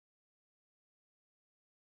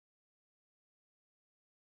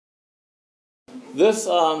This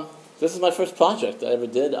is my first project I ever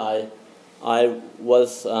did. I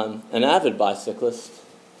was an avid bicyclist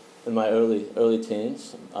in my early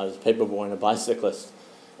teens. I was paperboy and a bicyclist,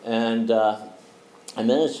 and I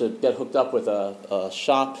managed to get hooked up with a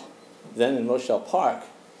shop then in Rochelle Park,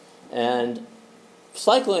 and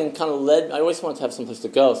cycling kind of led. I always wanted to have someplace to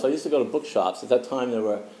go, so I used to go to bookshops. At that time, there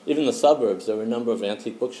were, even in the suburbs, there were a number of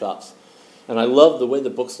antique bookshops, and I loved the way the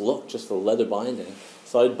books looked, just the leather binding.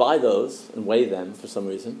 So I'd buy those and weigh them for some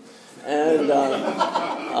reason. And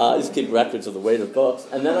I used to keep records of the weight of books.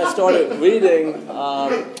 And then I started reading.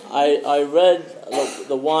 I read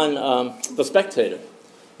the one, The Spectator,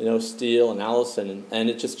 Steele and Allison, and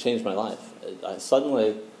it just changed my life.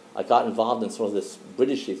 Suddenly, I got involved in sort of this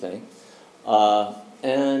Britishy thing.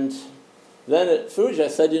 And then at Fuji, I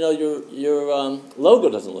said, your logo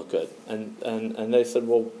doesn't look good. And they said,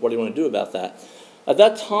 well, what do you want to do about that? At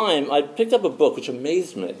that time, I picked up a book which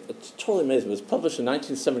amazed me. It totally amazed me. It was published in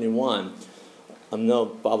 1971. I know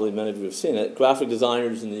probably many of you have seen it, Graphic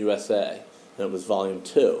Designers in the USA, and it was volume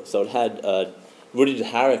 2. So it had Rudy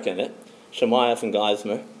DeHarrick in it, Shemaev and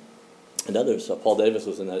Geismer, and others. So Paul Davis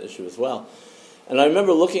was in that issue as well. And I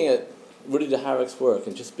remember looking at Rudy DeHarrick's work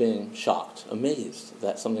and just being shocked, amazed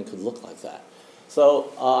that something could look like that.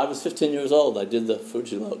 So I was 15 years old. I did the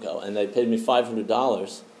Fuji logo, and they paid me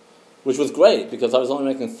 $500, which was great because I was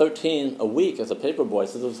only making $13 a week as a paperboy,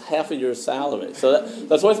 so it was half a year's salary. So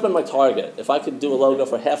that's always been my target. If I could do a logo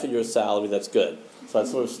for half a year's salary, that's good. So I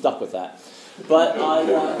sort of stuck with that. But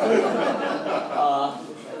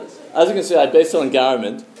as you can see, I based it on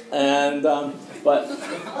Garament, and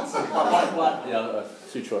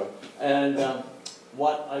Suture. And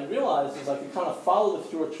what I realized is I could kind of follow the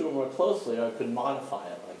Future more closely, or I could modify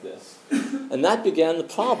it like this. And that began the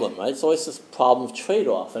problem, right? It's always this problem of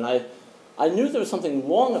trade-off. And I knew there was something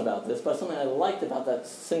wrong about this, but something I liked about that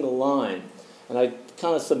single line. And I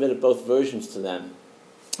kind of submitted both versions to them.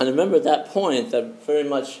 And I remember at that point that very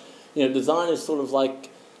much, design is sort of like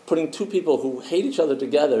putting two people who hate each other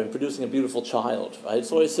together and producing a beautiful child, right?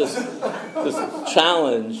 It's always this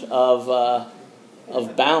challenge of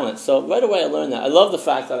balance. So right away I learned that. I love the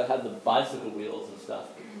fact that I had the bicycle wheels and stuff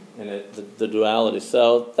in it, the duality.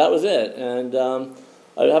 So that was it. And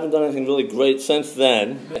I haven't done anything really great since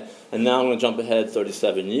then. And now I'm going to jump ahead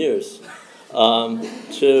 37 years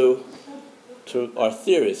to our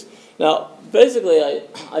theories. Now, basically,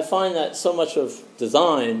 I find that so much of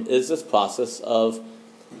design is this process of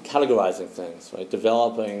categorizing things, right?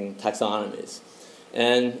 Developing taxonomies.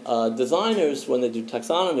 And designers, when they do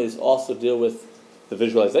taxonomies, also deal with the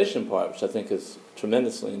visualization part, which I think is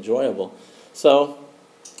tremendously enjoyable. So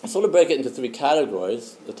I sort of break it into 3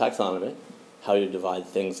 categories: the taxonomy, how you divide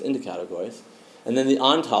things into categories, and then the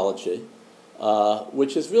ontology,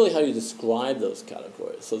 which is really how you describe those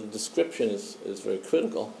categories. So the description is very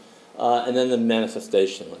critical, and then the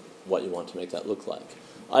manifestation, like what you want to make that look like.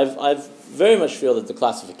 I very much feel that the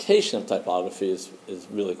classification of typography is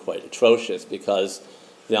really quite atrocious because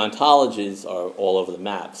the ontologies are all over the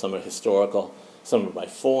map. Some are historical, some are by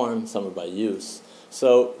form, some are by use.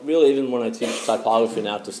 So really, even when I teach typography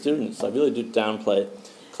now to students, I really do downplay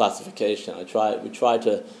classification. We try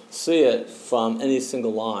to see it from any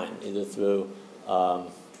single line, either through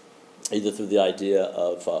the idea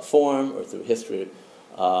of form or through history.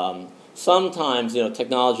 Sometimes,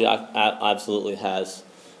 technology absolutely has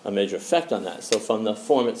a major effect on that. So from the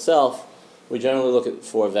form itself, we generally look at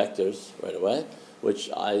 4 vectors right away, which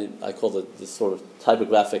I call this sort of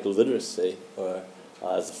typographic literacy, or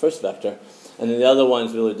as the first vector. And then the other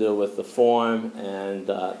ones really deal with the form and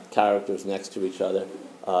characters next to each other,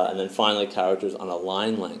 and then finally characters on a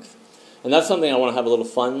line length. And that's something I want to have a little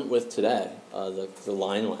fun with today, the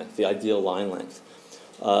line length, the ideal line length.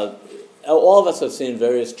 All of us have seen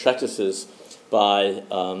various treatises by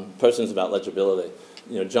persons about legibility.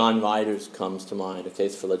 John Ryder's comes to mind, A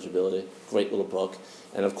Case for Legibility, great little book.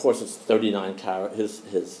 And of course it's 39 characters.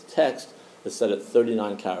 His text is set at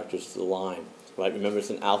 39 characters to the line, right? Remember, it's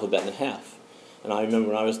an alphabet and a half. And I remember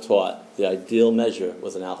when I was taught, the ideal measure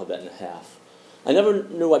was an alphabet and a half. I never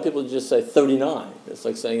knew why people would just say 39. It's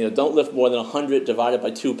like saying, don't lift more than 100 divided by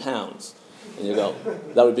 2 pounds. And you go,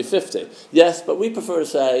 that would be 50. Yes, but we prefer to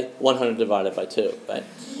say 100 divided by 2, right?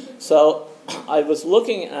 So I was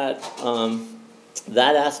looking at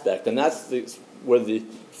that aspect, and that's where the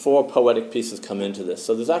 4 poetic pieces come into this.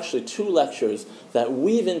 So there's actually 2 lectures that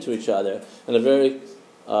weave into each other in a very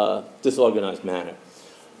disorganized manner.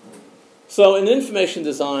 So in information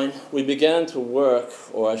design, we began to work,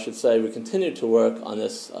 or I should say we continued to work on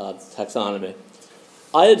this taxonomy.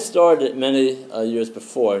 I had started it many years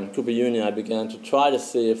before. In Cooper Union, I began to try to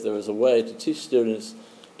see if there was a way to teach students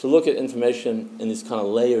to look at information in these kind of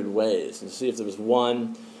layered ways and to see if there was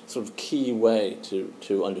one sort of key way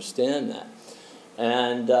to understand that.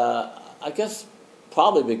 And I guess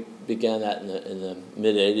probably began that in the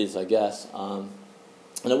mid-'80s, I guess. And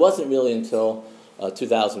it wasn't really until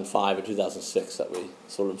 2005 or 2006 that we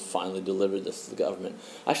sort of finally delivered this to the government.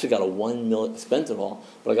 I actually got a $1 million, spent it all,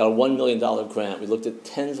 but I got a $1 million grant. We looked at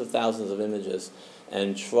tens of thousands of images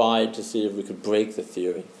and tried to see if we could break the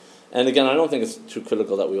theory. And again, I don't think it's too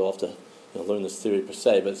critical that we all have to learn this theory per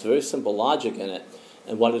se, but it's a very simple logic in it.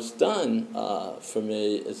 And what it's done for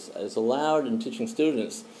me is allowed in teaching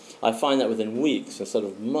students, I find that within weeks instead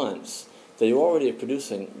of months, they already are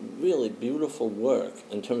producing really beautiful work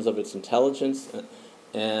in terms of its intelligence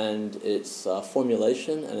and its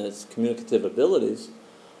formulation and its communicative abilities.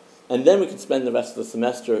 And then we can spend the rest of the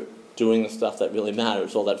semester doing the stuff that really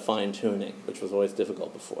matters, all that fine-tuning, which was always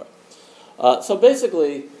difficult before. So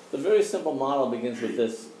basically, the very simple model begins with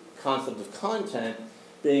this concept of content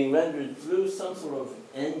being rendered through some sort of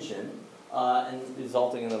engine and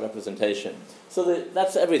resulting in a representation. So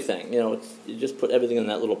that's everything. You just put everything in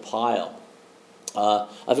that little pile. I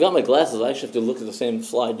forgot my glasses. I actually have to look at the same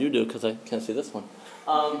slide you do because I can't see this one.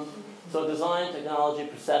 So design, technology,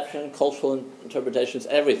 perception, cultural interpretations,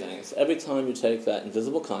 everything. It's every time you take that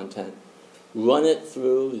invisible content, run it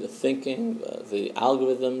through the thinking, the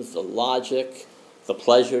algorithms, the logic, the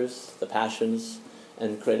pleasures, the passions,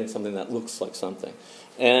 and creating something that looks like something.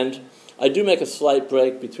 And I do make a slight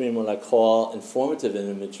break between what I call informative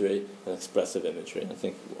imagery and expressive imagery. I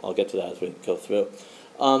think I'll get to that as we go through.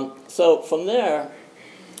 So from there,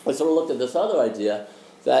 I sort of looked at this other idea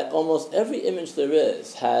that almost every image there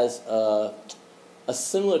is has a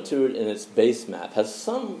similitude in its base map, has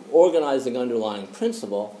some organizing underlying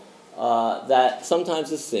principle that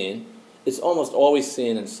sometimes is seen. It's almost always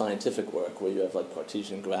seen in scientific work where you have like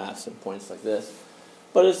Cartesian graphs and points like this.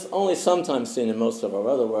 But it's only sometimes seen in most of our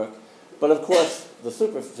other work. But of course, the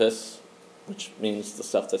superficie, which means the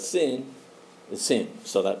stuff that's seen, is seen.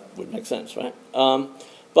 So that would make sense, right?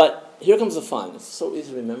 But here comes the fun. It's so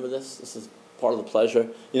easy to remember this. This is part of the pleasure.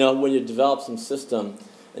 When you develop some system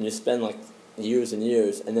and you spend like years and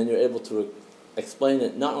years, and then you're able to explain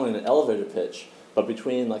it not only in an elevator pitch, but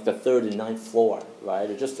between like the 3rd and 9th floor, right?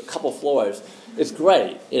 Or just a couple floors. It's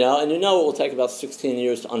great, and it will take about 16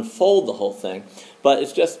 years to unfold the whole thing, but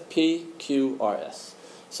it's just PQRS.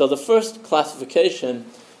 So the first classification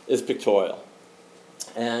is pictorial.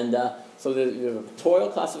 And so you have a pictorial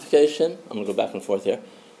classification. I'm going to go back and forth here.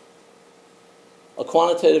 A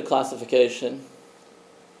quantitative classification,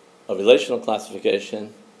 a relational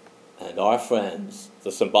classification, and our friends,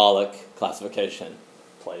 the symbolic classification,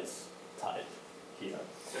 place, type, here.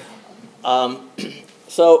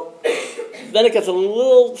 So then it gets a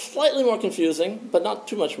little, slightly more confusing, but not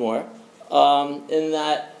too much more, in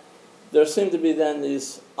that there seem to be then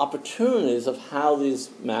these opportunities of how these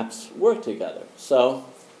maps work together. So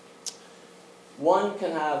one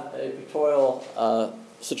can have a pictorial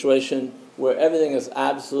situation where everything is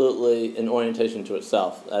absolutely in orientation to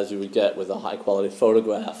itself, as you would get with a high-quality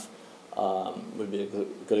photograph, would be a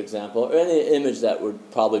good example, or any image that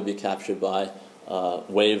would probably be captured by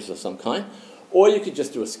waves of some kind. Or you could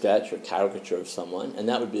just do a sketch or caricature of someone, and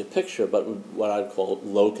that would be a picture, but what I'd call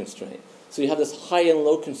low constraint. So you have this high and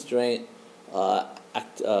low constraint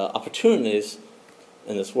opportunities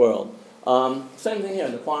in this world. Same thing here.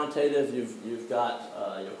 In the quantitative, you've got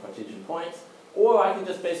your Cartesian points. Or I can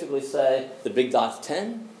just basically say the big dot's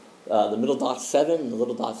 10, the middle dot's 7, and the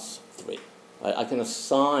little dot's 3. Right? I can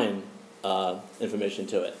assign information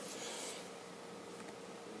to it.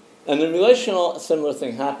 And in relational, a similar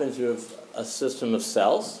thing happens. You have a system of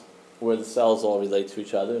cells where the cells all relate to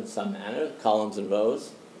each other in some manner, columns and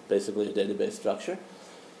rows, basically a database structure.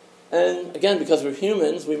 And again, because we're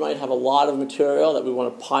humans, we might have a lot of material that we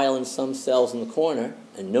want to pile in some cells in the corner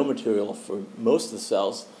and no material for most of the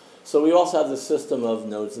cells. So we also have this system of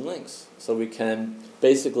nodes and links. So we can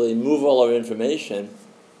basically move all our information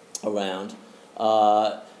around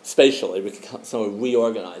spatially. We can somewhat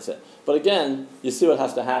reorganize it. But again, you see what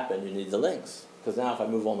has to happen. You need the links. Because now if I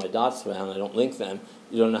move all my dots around and I don't link them,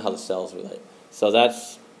 you don't know how the cells relate. So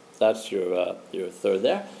that's your third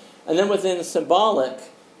there. And then within the symbolic,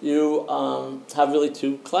 you have really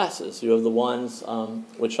two classes. You have the ones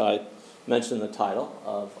which I mentioned in the title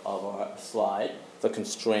of our slide, the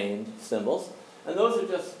constrained symbols. And those are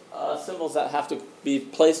just symbols that have to be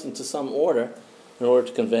placed into some order in order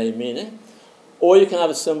to convey meaning. Or you can have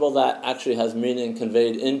a symbol that actually has meaning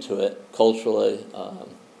conveyed into it culturally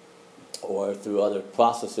or through other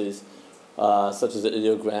processes, such as an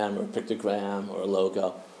ideogram or a pictogram or a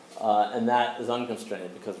logo. and that is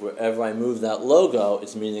unconstrained because wherever I move that logo,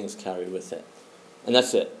 its meaning is carried with it. And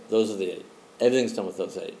that's it. Those are the 8. Everything's done with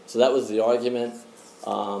those 8. So that was the argument.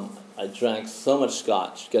 I drank so much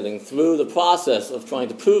scotch getting through the process of trying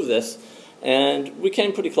to prove this, and we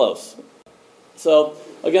came pretty close. So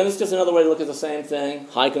again, this is just another way to look at the same thing.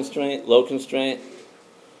 High constraint, low constraint,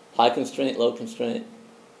 high constraint, low constraint,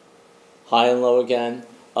 high and low again.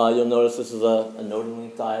 You'll notice this is a node and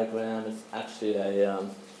link diagram. It's actually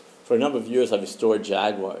for a number of years I've restored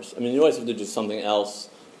Jaguars. I mean, you always have to do something else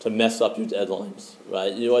to mess up your deadlines,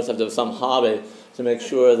 right? You always have to have some hobby to make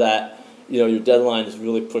sure that your deadline is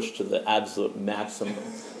really pushed to the absolute maximum.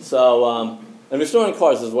 So, and restoring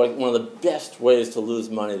cars is one of the best ways to lose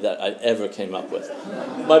money that I ever came up with.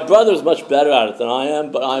 My brother's much better at it than I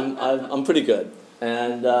am, but I'm pretty good.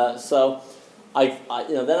 And so, then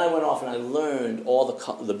I went off and I learned all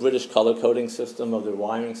the British color coding system of their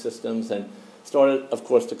wiring systems, and started, of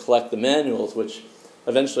course, to collect the manuals, which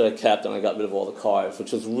eventually I kept, and I got rid of all the cars,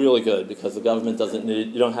 which was really good because the government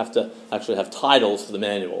you don't have to actually have titles for the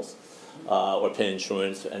manuals. Or pay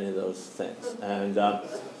insurance or any of those things. And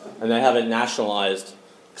they haven't nationalized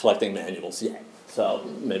collecting manuals yet, so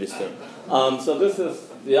maybe soon. So this is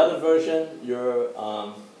the other version.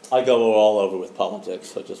 I go all over with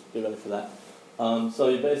politics, so just be ready for that. So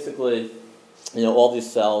you basically, all these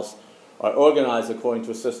cells are organized according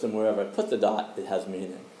to a system. Wherever I put the dot, it has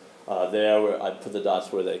meaning. Where I put the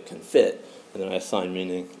dots where they can fit, and then I assign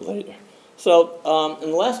meaning later. So,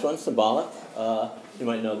 in the last one, symbolic, you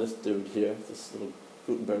might know this dude here, this little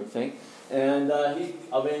Gutenberg thing. And he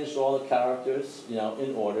arranged all the characters,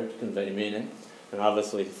 in order to convey meaning. And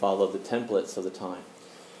obviously, he followed the templates of the time.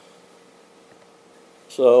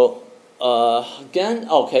 So, then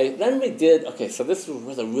so this is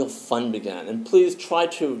where the real fun began. And please try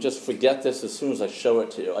to just forget this as soon as I show it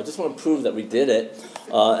to you. I just want to prove that we did it,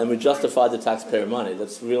 and we justified the taxpayer money.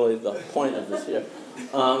 That's really the point of this here.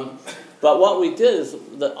 But what we did is,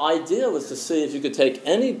 the idea was to see if you could take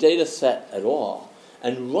any data set at all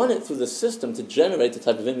and run it through the system to generate the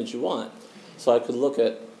type of image you want. So I could look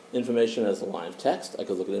at information as a line of text. I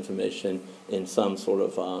could look at information in some sort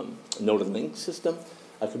of node and link system.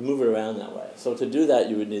 I could move it around that way. So to do that,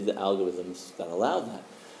 you would need the algorithms that allowed that.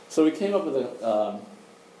 So we came up with a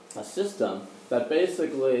system that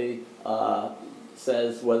basically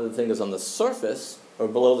says whether the thing is on the surface or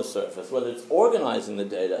below the surface, whether it's organizing the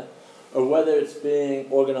data, or whether it's being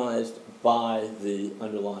organized by the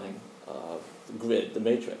underlying grid, the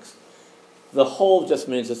matrix. The whole just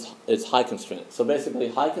means it's high constraint. So basically,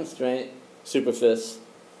 high constraint, superfice,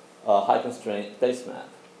 high constraint, base map.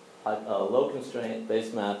 Low constraint,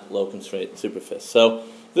 base map, low constraint, superfice. So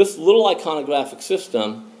this little iconographic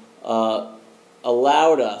system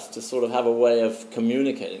allowed us to sort of have a way of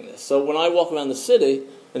communicating this. So when I walk around the city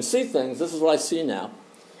and see things, this is what I see now.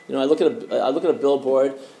 I look at a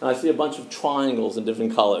billboard and I see a bunch of triangles in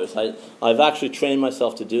different colors. I've actually trained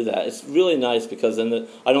myself to do that. It's really nice because then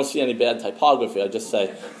I don't see any bad typography. I just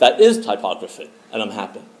say, that is typography, and I'm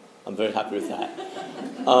happy. I'm very happy with that.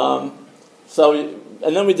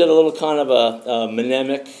 And then we did a little kind of a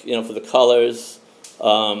mnemonic, for the colors.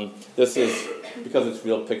 This is, because it's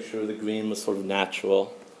real picture, the green was sort of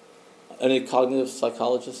natural. Any cognitive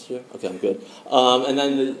psychologists here? Okay, I'm good. And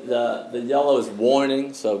then the yellow is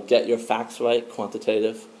warning, so get your facts right,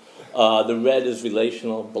 quantitative. The red is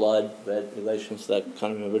relational, blood, red relations, that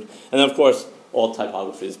kind of remembered. And then, of course, all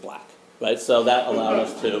typography is black, right? So that allowed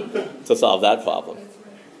us to solve that problem.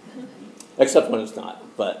 Except when it's not,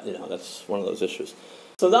 but, that's one of those issues.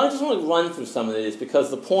 So now I just want to run through some of these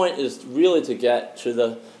because the point is really to get to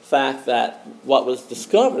the fact that what was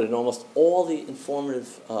discovered in almost all the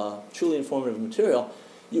truly informative material,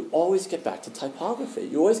 you always get back to typography.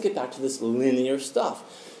 You always get back to this linear stuff.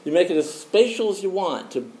 You make it as spatial as you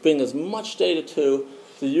want to bring as much data to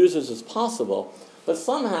the users as possible, but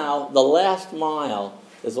somehow the last mile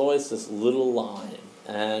is always this little line.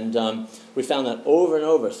 And we found that over and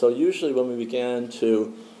over. So usually when we began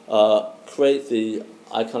to create the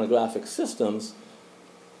iconographic systems,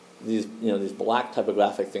 these black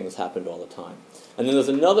typographic things happened all the time. And then there's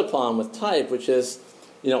another problem with type, which is,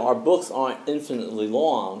 our books aren't infinitely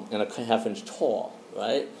long and a half-inch tall,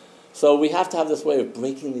 right? So we have to have this way of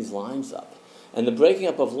breaking these lines up. And the breaking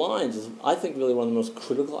up of lines is, I think, really one of the most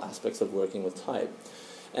critical aspects of working with type.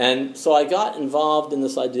 And so I got involved in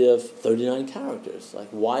this idea of 39 characters. Like,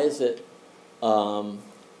 why is it,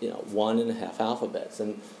 1.5 alphabets?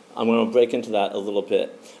 And I'm going to break into that a little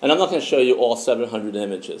bit. And I'm not going to show you all 700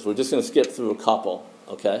 images. We're just going to skip through a couple,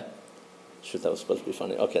 okay? Shoot, that was supposed to be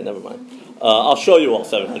funny. Okay, never mind. I'll show you all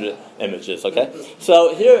 700 images, okay?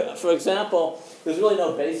 So here, for example, there's really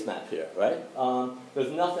no base map here, right?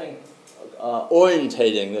 There's nothing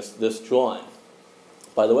orientating this drawing.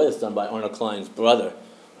 By the way, it's done by Arnold Klein's brother,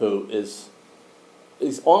 who is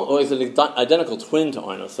he's an identical twin to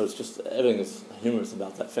Arnold, so it's just everything is humorous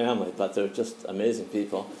about that family, but they're just amazing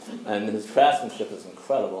people, and his craftsmanship is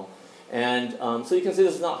incredible. And so you can see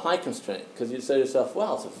this is not high constraint, because you'd say to yourself,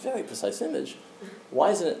 well, it's a very precise image. Why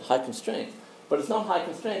isn't it high constraint? But it's not high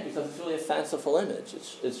constraint because it's really a fanciful image.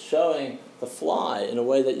 It's showing the fly in a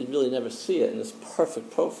way that you'd really never see it in this perfect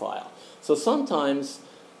profile. So sometimes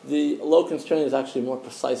the low constraint is actually more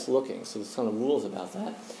precise looking, so there's kind of rules about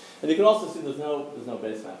that. And you can also see there's no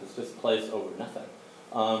base map. It's just place over nothing.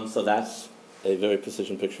 So that's a very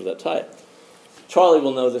precision picture of that type. Charlie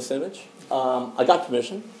will know this image. I got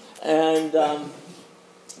permission, and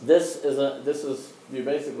this is you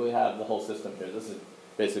basically have the whole system here. This is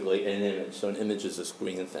basically an image. So an image is this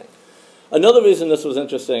green thing. Another reason this was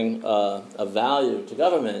interesting of value to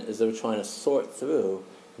government is they were trying to sort through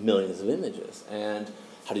millions of images. And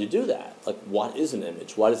how do you do that? Like, what is an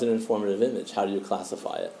image? What is an informative image? How do you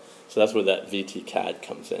classify it? So that's where that VT-CAD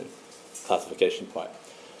comes in, classification part.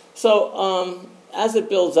 So as it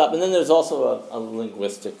builds up, and then there's also a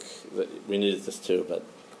linguistic, we needed this too, but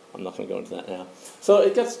I'm not going to go into that now. So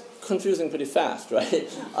it gets confusing pretty fast, right?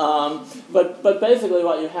 But basically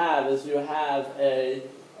what you have is you have a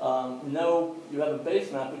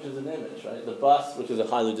base map, which is an image, right? The bus, which is a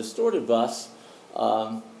highly distorted bus,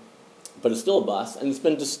 but it's still a bus, and it's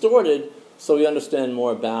been distorted so we understand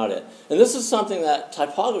more about it. And this is something that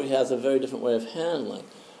typography has a very different way of handling.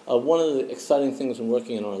 One of the exciting things when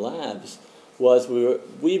working in our labs was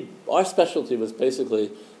our specialty was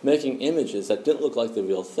basically making images that didn't look like the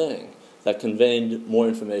real thing, that conveyed more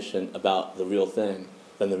information about the real thing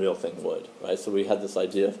than the real thing would, right? So we had this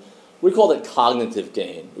idea of, we called it cognitive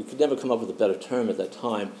gain. We could never come up with a better term at that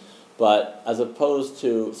time, but as opposed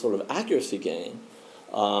to sort of accuracy gain,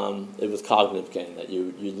 it was cognitive gain, that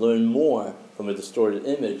you learn more from a distorted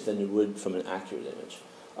image than you would from an accurate image.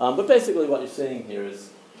 But basically what you're seeing here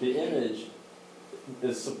is the image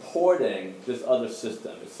is supporting this other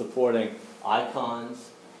system. It's supporting icons,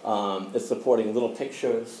 it's supporting little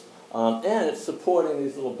pictures, and it's supporting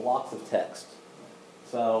these little blocks of text.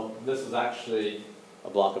 So this is actually a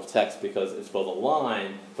block of text because it's both a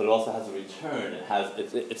line, but it also has a return.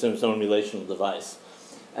 It's its own relational device.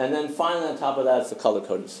 And then finally on top of that, it's a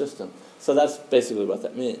color-coded system. So that's basically what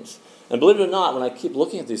that means. And believe it or not, when I keep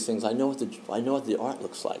looking at these things, I know what the art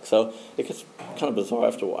looks like. So it gets kind of bizarre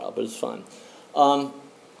after a while, but it's fun.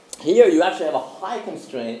 Here you actually have a high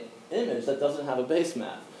constraint image that doesn't have a base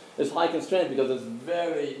map. It's high constraint because it's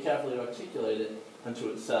very carefully articulated unto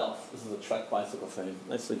itself. This is a Trek bicycle frame,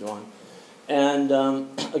 nicely drawn. And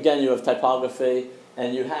again, you have typography,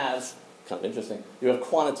 and you have, kind of interesting, you have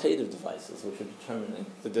quantitative devices which are determining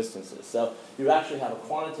the distances. So you actually have a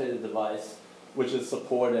quantitative device which is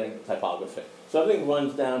supporting typography. So everything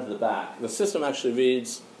runs down to the back. The system actually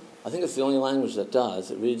reads, I think it's the only language that does,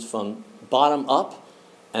 it reads from bottom up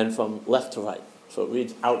and from left to right. So it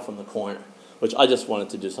reads out from the corner, which I just wanted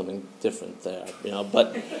to do something different there,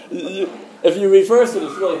 But if you reverse it,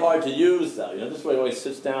 it's really hard to use, though. This way it always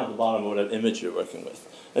sits down at the bottom of whatever image you're working with.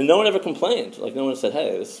 And no one ever complained. Like, no one said,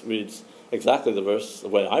 hey, this reads exactly the verse the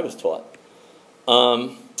way I was taught.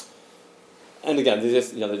 And again, they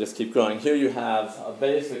just keep growing. Here you have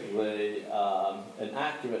basically an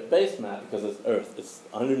accurate base map because it's Earth. It's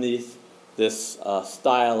underneath this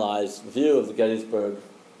stylized view of the Gettysburg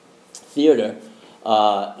Theater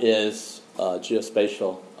is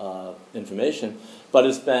geospatial information, but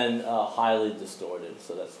it's been highly distorted.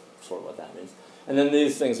 So that's sort of what that means. And then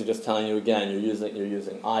these things are just telling you again, you're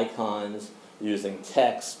using icons, you're using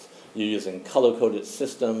text, you're using color-coded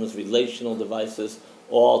systems, relational devices,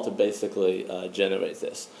 all to basically generate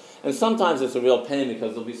this. And sometimes it's a real pain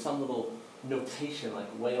because there'll be some little notation like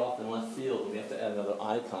way off in left field and we have to add another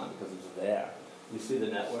icon because it's there. You see the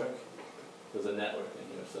network? There's a network in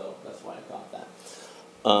here, so that's why I got that.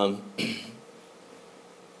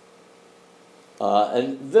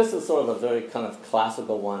 And this is sort of a very kind of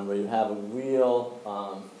classical one where you have a real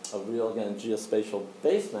again, geospatial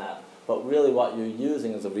base map, but really what you're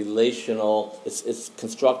using is a relational, it's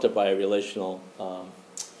constructed by a relational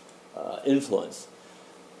influence.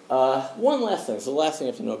 One last thing, so the last thing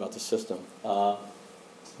you have to know about the system. But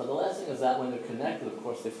the last thing is that when they're connected, of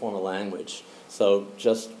course, they form a language. So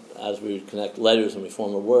just as we connect letters and we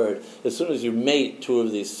form a word, as soon as you mate two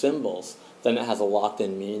of these symbols, then it has a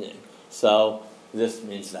locked-in meaning. So this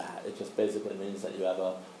means that. It just basically means that you have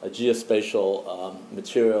a geospatial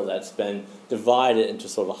material that's been divided into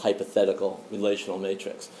sort of a hypothetical relational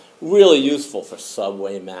matrix. Really useful for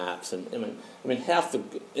subway maps, and I mean half the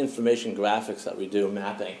information graphics that we do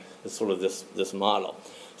mapping is sort of this model.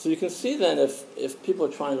 So you can see then if people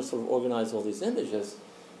are trying to sort of organize all these images,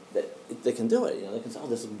 that they can do it. You know, they can say, oh,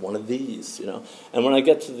 this is one of these. You know, and when I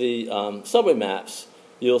get to the subway maps,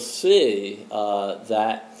 you'll see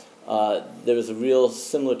that there is a real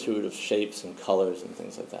similitude of shapes and colors and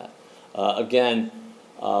things like that. Again,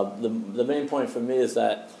 the main point for me is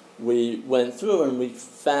that we went through and we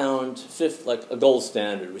found like a gold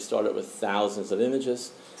standard. We started with thousands of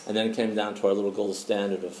images, and then it came down to our little gold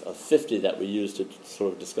standard of 50 that we used to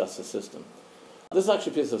sort of discuss the system. This is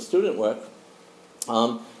actually a piece of student work.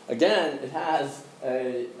 Again, it has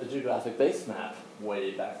a geographic base map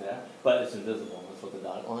way back there, but it's invisible. That's what the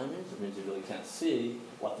dotted line means. It means you really can't see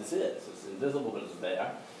what this is. It's invisible, but it's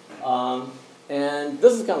there. And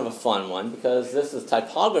this is kind of a fun one because this is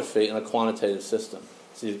typography in a quantitative system.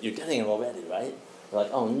 So you're getting it already, right? You're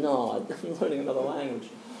like, oh no, I'm learning another language.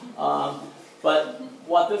 But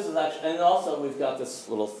what this is actually, and also we've got this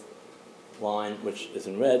little line which is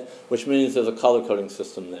in red, which means there's a color coding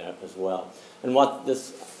system there as well. And what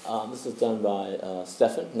this is done by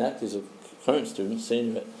Stefan Neck. He's a current student,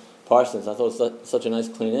 senior at Parsons. I thought it was such a nice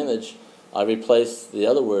clean image. I replaced the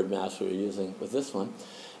other word maps we were using with this one.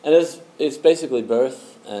 And it's basically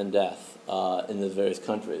birth and death in the various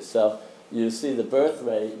countries. So you see the birth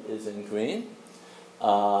rate is in green,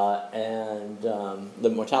 and the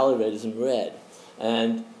mortality rate is in red.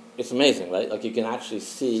 And it's amazing, right? Like you can actually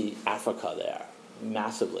see Africa there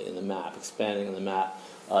massively in the map, expanding in the map.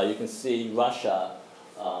 You can see Russia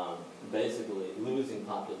basically losing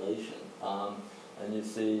population. And you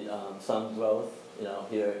see some growth, you know,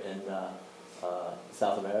 here in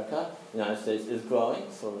South America. The United States is growing,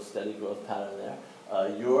 sort of a steady growth pattern there.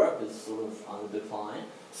 Europe is sort of on the decline.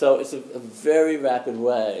 So it's a very rapid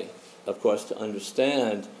way, of course, to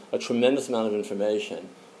understand a tremendous amount of information,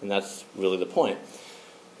 and that's really the point.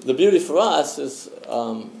 The beauty for us is,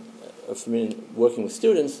 for me working with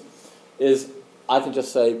students, is I can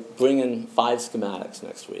just say, bring in 5 schematics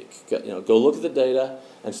next week. Go look at the data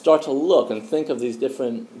and start to look and think of these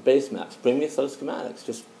different base maps. Bring me a set of schematics.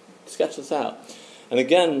 Just sketch this out. And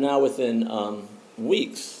again, now within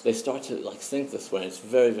weeks, they start to think this way. It's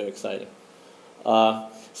very, very exciting.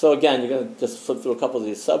 So again, you're going to just flip through a couple of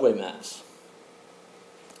these subway maps.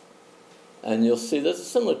 And you'll see there's a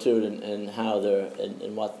similitude in how they're,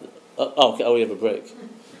 in what... okay, we have a break.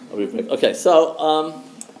 Okay, so...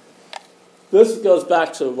 this goes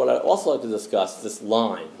back to what I also like to discuss, this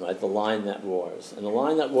line, right? The line that roars. And the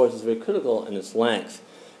line that roars is very critical in its length.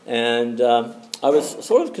 And I was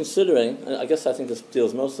sort of considering, I guess I think this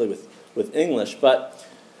deals mostly with English, but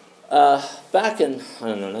back in, I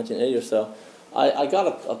don't know, 1980 or so, I got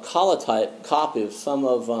a collotype copy of some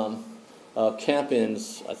of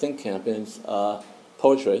Campion's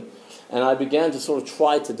poetry, and I began to sort of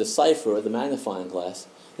try to decipher with the magnifying glass.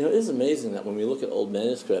 You know, it is amazing that when we look at old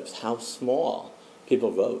manuscripts, how small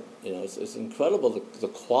people wrote. You know, it's incredible the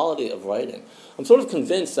quality of writing. I'm sort of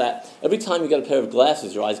convinced that every time you get a pair of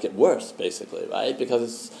glasses, your eyes get worse, basically, right? Because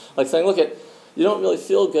it's like saying, look, you don't really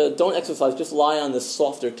feel good, don't exercise, just lie on this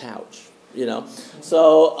softer couch, you know?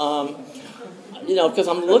 So, you know, because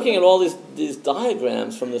I'm looking at all these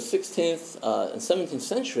diagrams from the 16th and 17th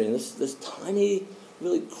century, and this tiny,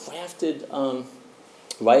 really crafted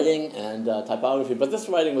writing and typography, but this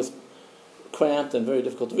writing was cramped and very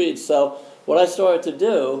difficult to read. So what I started to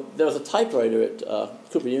do, there was a typewriter at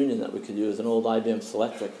Cooper Union that we could use, an old IBM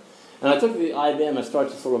Selectric. And I took the IBM and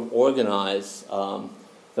started to sort of organize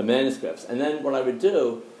the manuscripts. And then what I would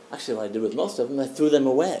do, actually what I did with most of them, I threw them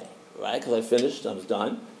away, right? Because I finished, I was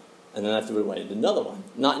done, and then I threw it away and did another one.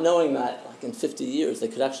 Not knowing that, like in 50 years, they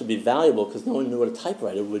could actually be valuable because no one knew what a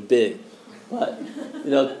typewriter would be. But,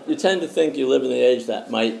 you know, you tend to think you live in the age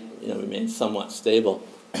that might, you know, remain somewhat stable.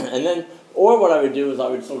 And then, or what I would do is I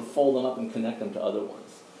would sort of fold them up and connect them to other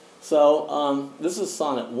ones. So this is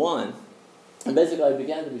Sonnet 1. And basically I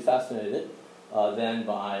began to be fascinated then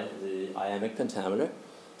by the iambic pentameter.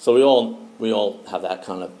 So we all have that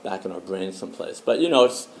kind of back in our brain someplace. But, you know,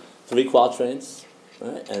 it's 3 quatrains,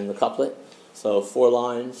 right, and the couplet. So 4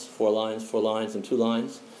 lines, 4 lines, 4 lines, and 2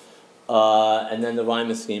 lines. And then the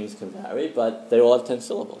rhyming schemes can vary, but they all have 10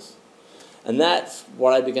 syllables. And that's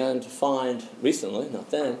what I began to find recently, not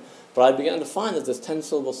then, but I began to find that this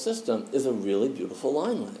 10-syllable system is a really beautiful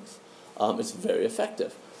line length. It's very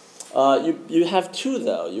effective. You have 2,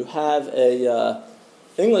 though. You have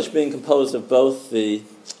English being composed of both the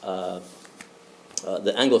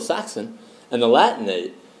Anglo-Saxon And the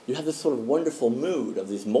Latinate, you have this sort of wonderful mood of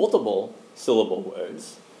these multiple syllable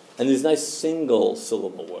words and these nice single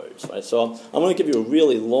syllable words, right? So I'm going to give you a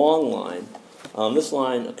really long line. This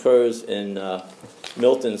line occurs in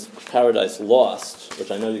Milton's Paradise Lost,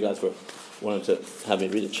 which I know you guys wanted to have me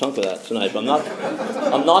read a chunk of that tonight, but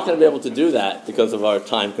I'm not going to be able to do that because of our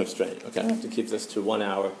time constraint. Okay, I have to keep this to 1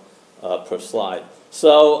 hour per slide.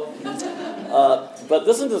 So, but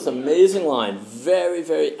listen to this amazing line, very,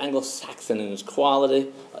 very Anglo-Saxon in its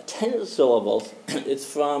quality, 10 syllables. It's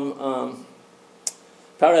from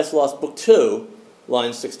Paradise Lost, Book 2,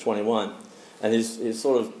 line 621. And he's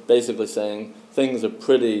sort of basically saying things are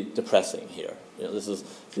pretty depressing here. You know, this is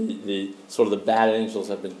the sort of the bad angels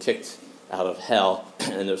have been kicked out of hell,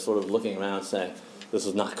 and they're sort of looking around saying, this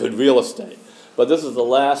is not good real estate. But this is the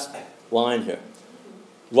last line here.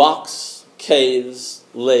 Rocks, caves,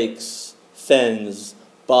 lakes, fens,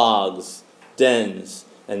 bogs, dens,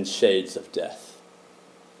 and shades of death.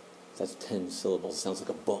 That's 10 syllables. Sounds like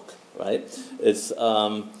a book, right? It's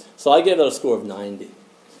so I gave it a score of 90.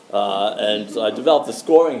 And so I developed a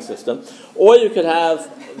scoring system. Or you could have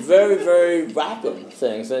very, very rapid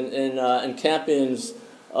things. In Campion's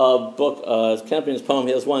book, Campion's poem,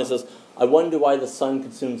 he has one. He says, "I wonder why the sun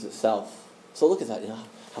consumes itself." So look at that, you know,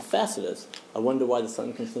 how fast it is. I wonder why the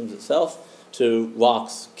sun consumes itself, to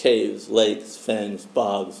rocks, caves, lakes, fens,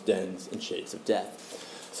 bogs, dens, and shades of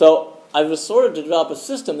death. So I was sort of to develop a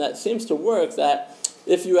system that seems to work, that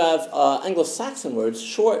if you have Anglo-Saxon words,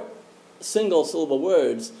 short, single-syllable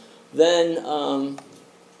words, then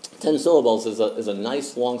 10 syllables is a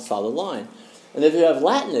nice, long, solid line. And if you have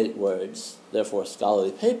Latinate words, therefore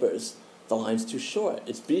scholarly papers, the line's too short.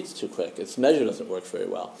 Its beat's too quick. Its measure doesn't work very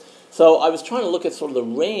well. So I was trying to look at sort of the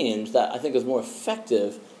range that I think is more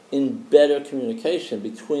effective in better communication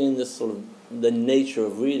between this sort of the nature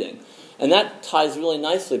of reading. And that ties really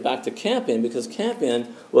nicely back to Campion, because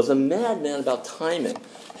Campion was a madman about timing.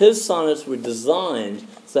 His sonnets were designed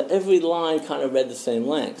so that every line kind of read the same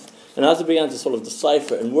length. And as I began to sort of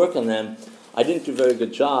decipher and work on them, I didn't do a very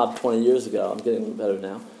good job 20 years ago. I'm getting a little better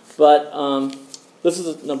now. But this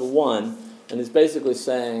is number one, and he's basically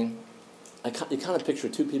saying, you kind of picture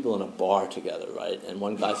two people in a bar together, right? And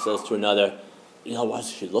one guy says to another, you know, what does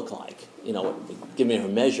she look like? You know, give me her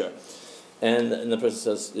measure. And the person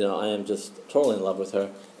says, you know, I am just totally in love with her,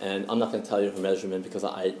 and I'm not going to tell you her measurement because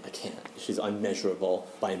I can't. She's unmeasurable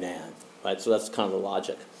by man, right? So that's kind of the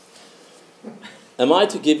logic. Am I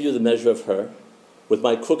to give you the measure of her, with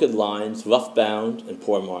my crooked lines, rough bound and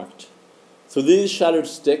poor marked? Through these shattered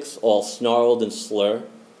sticks, all snarled and slur,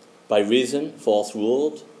 by reason false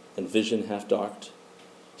ruled and vision half darked?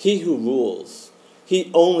 He who rules,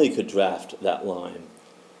 he only could draft that line,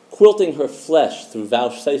 quilting her flesh through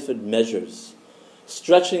vouchsafed measures,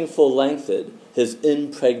 stretching full-lengthed his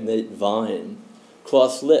impregnate vine,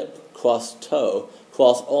 cross lip, cross toe,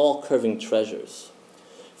 cross all curving treasures.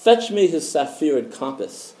 Fetch me his sapphired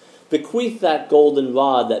compass, bequeath that golden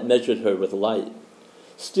rod that measured her with light.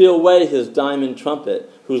 Steal away his diamond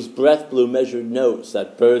trumpet, whose breath blew measured notes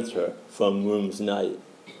that birthed her from womb's night.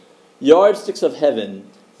 Yardsticks of heaven,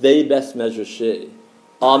 they best measure she.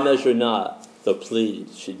 I'll measure not, though plead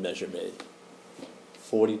she'd measure me.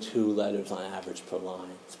 42 letters on average per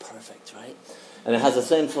line. It's perfect, right? And it has the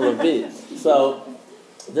same sort of beat. So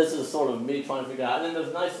this is sort of me trying to figure out. And then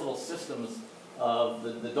there's nice little systems of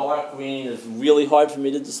the dark green is really hard for me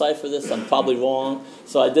to decipher this. I'm probably wrong.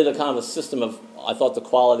 So I did a kind of a system of, I thought, the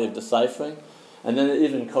quality of deciphering. And then it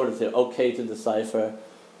even coded here, okay to decipher,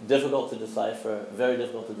 difficult to decipher, very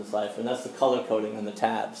difficult to decipher. And that's the color coding and the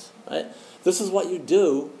tabs, right? This is what you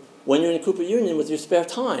do when you're in Cooper Union with your spare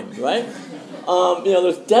time, right? You know,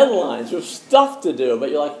 there's deadlines, there's stuff to do, but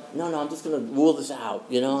you're like, no, I'm just going to rule this out.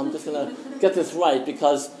 You know, I'm just going to get this right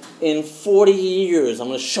because in 40 years I'm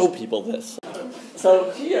going to show people this.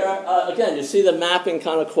 So here, again, you see the mapping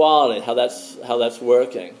kind of quality, how that's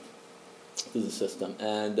working through the system.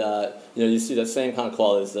 And you know, you see that same kind of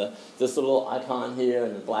quality as this little icon here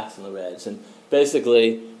and the blacks and the reds. And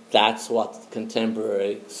basically, that's what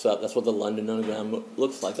contemporary stuff, that's what the London Underground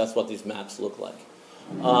looks like. That's what these maps look like.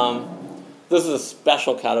 This is a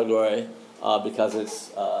special category because it's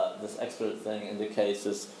this expert thing indicates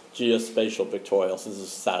this geospatial pictorial. So this is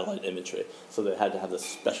satellite imagery. So they had to have this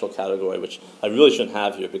special category, which I really shouldn't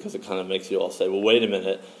have here because it kind of makes you all say, well, wait a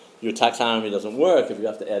minute, your taxonomy doesn't work if you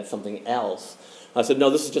have to add something else. I said, no,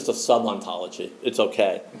 this is just a sub-ontology. It's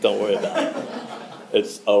okay. Don't worry about it.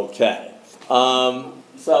 It's okay.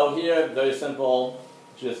 So here, very simple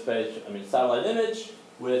geospatial, satellite image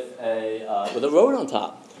with a road on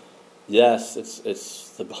top. Yes, it's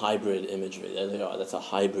the hybrid imagery. There they are. That's a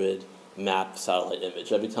hybrid map satellite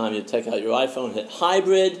image. Every time you take out your iPhone, hit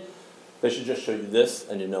hybrid, they should just show you this,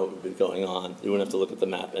 and you know what would be going on. You wouldn't have to look at the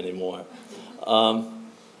map anymore.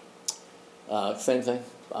 Same thing,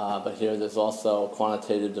 but here there's also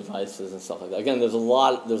quantitative devices and stuff like that. Again, there's a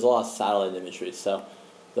lot of satellite imagery. So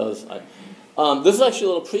those. This is actually a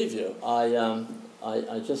little preview.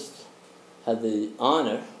 I just had the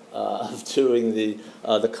honor of doing the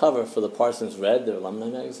cover for the Parsons Red, their alumni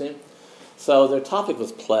magazine. So their topic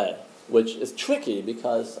was play, which is tricky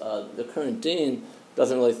because the current dean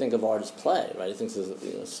doesn't really think of art as play, right? He thinks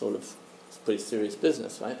it's sort of pretty serious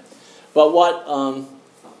business, right? But what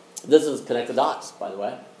this is connect the dots, by the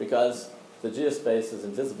way, because the geospace is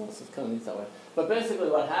invisible, so it's kind of neat that way. But basically,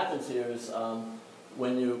 what happens here is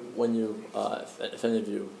when you if any of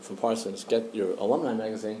you from Parsons get your alumni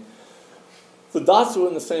magazine, the dots are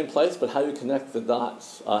in the same place, but how you connect the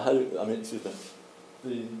dots, the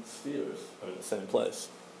spheres are in the same place.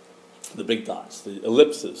 The big dots, the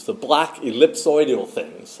ellipses, the black ellipsoidal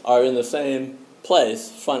things are in the same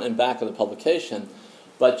place, front and back of the publication,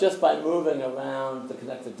 but just by moving around the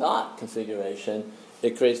connected dot configuration,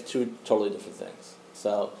 it creates two totally different things.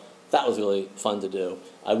 So that was really fun to do.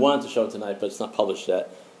 I wanted to show it tonight, but it's not published yet,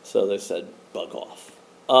 so they said, bug off.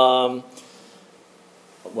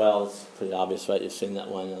 Well, it's pretty obvious, right? You've seen that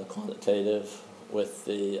one, the quantitative with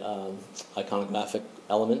the iconographic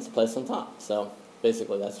elements placed on top. So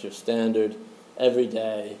basically, that's your standard,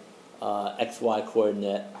 everyday, XY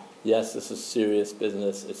coordinate. Yes, this is serious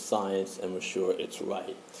business, it's science, and we're sure it's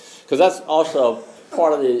right. Because that's also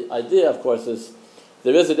part of the idea, of course, is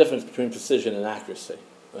there is a difference between precision and accuracy,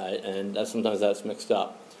 right? And sometimes that's mixed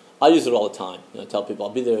up. I use it all the time. I tell people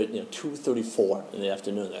I'll be there at 2:34 in the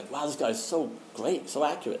afternoon. They're like, wow, this guy's so great, so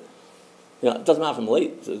accurate. It doesn't matter if I'm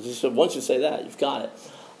late. Just, once you say that, you've got it.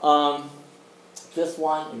 This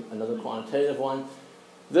one, another quantitative one.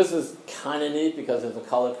 This is kind of neat because there's a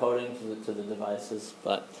color coding to the devices.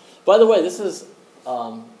 But by the way, this is, I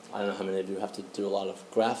don't know how many of you have to do a lot of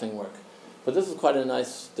graphing work, but this is quite a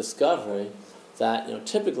nice discovery that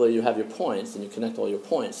typically you have your points and you connect all your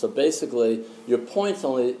points. So basically, your points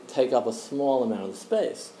only take up a small amount of the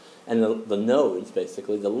space. And the nodes,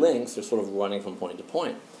 basically, the links are sort of running from point to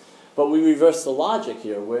point. But we reverse the logic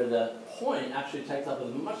here, where the point actually takes up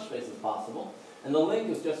as much space as possible, and the link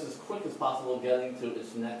is just as quick as possible getting to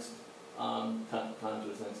its next to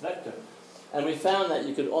its next vector. And we found that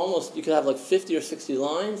you could have like 50 or 60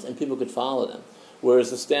 lines, and people could follow them. Whereas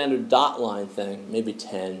the standard dot line thing, maybe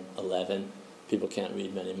 10, 11, people can't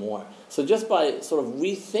read many more. So just by sort of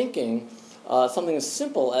rethinking something as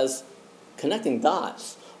simple as connecting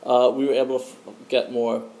dots, we were able to get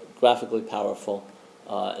more graphically powerful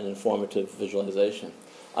and informative visualization.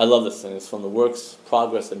 I love this thing. It's from the Works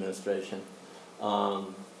Progress Administration. I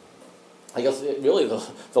guess really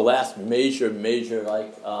the last major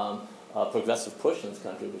progressive push in this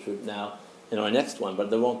country, which we're now in our next one, but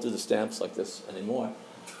they won't do the stamps like this anymore.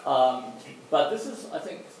 But this is, I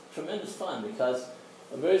think, tremendous fun because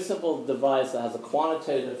a very simple device that has a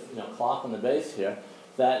quantitative clock on the base here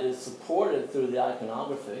that is supported through the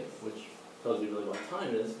iconography, which tells you really what time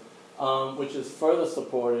it is, which is further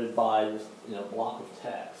supported by this block of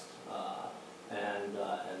text and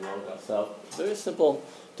logo. So very simple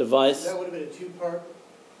device. That would have been a two-part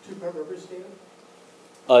rubber stamp?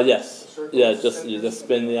 Yes. Yeah, you just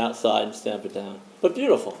spin the outside and stamp it down. But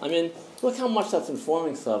beautiful. I mean, look how much that's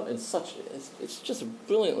informing stuff. It's just a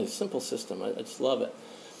brilliantly simple system. I just love it.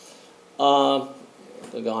 Go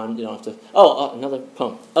on. You don't have to. Oh, another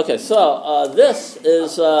poem. Okay, so this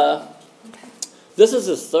is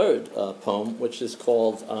his third poem, which is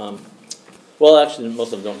called. Well, actually,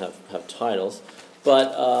 most of them don't have titles,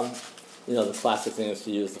 but the classic thing is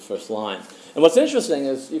to use the first line. And what's interesting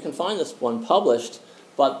is you can find this one published,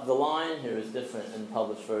 but the line here is different in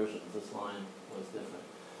published versions. This line was different.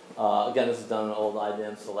 Again, this is done on old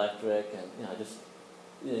IBM Selectric, and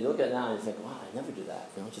you look at it now and you think, wow, I never do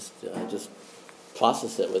that. Just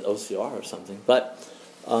process it with OCR or something. But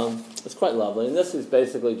it's quite lovely. And this is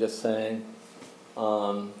basically just saying,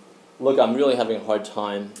 look, I'm really having a hard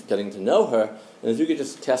time getting to know her, and if you could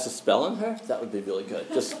just cast a spell on her, that would be really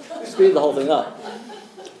good. Just speed the whole thing up.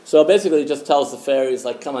 So basically it just tells the fairies,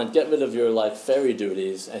 like, come on, get rid of your fairy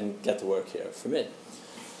duties and get to work here for me.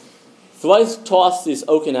 Thrice toss these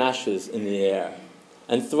oaken ashes in the air,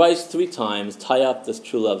 and thrice 3 times tie up this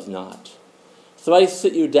true love's knot. Thrice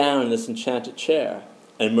sit you down in this enchanted chair,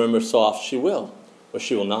 and murmur soft, she will, or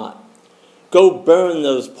she will not. Go burn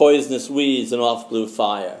those poisonous weeds in off blue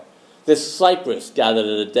fire, this cypress gathered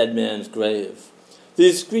at a dead man's grave,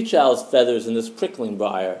 these screech owl's feathers in this prickling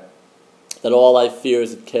briar, that all thy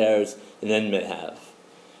fears and cares an end may have.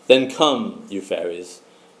 Then come, you fairies,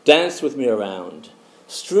 dance with me around.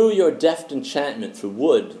 Strew your deft enchantment through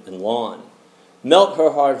wood and lawn. Melt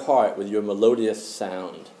her hard heart with your melodious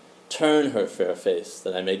sound. Turn her fair face,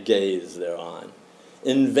 that I may gaze thereon.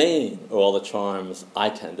 In vain are all the charms I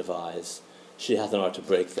can devise. She hath an art to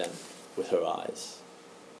break them with her eyes.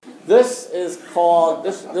 This is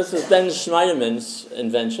Ben Schneiderman's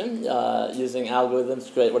invention, using algorithms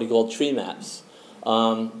to create what he called tree maps.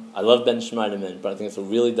 I love Ben Schneiderman, but I think it's a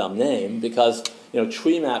really dumb name because,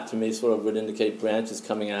 tree map to me sort of would indicate branches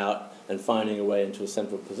coming out and finding a way into a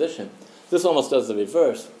central position. This almost does the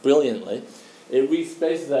reverse brilliantly. It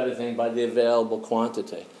respaces everything by the available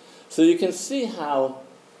quantity. So you can see how,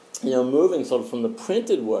 moving sort of from the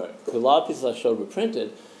printed work, because a lot of pieces I showed were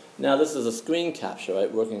printed. Now this is a screen capture,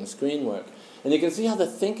 right, working in screen work. And you can see how the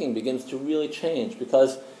thinking begins to really change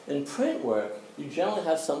because in print work, you generally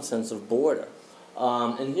have some sense of border.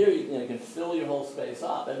 And here you can fill your whole space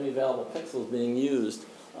up. Every available pixel is being used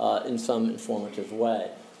in some informative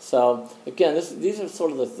way. So again, these are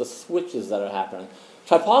sort of the switches that are happening.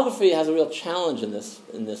 Typography has a real challenge in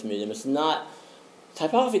this medium.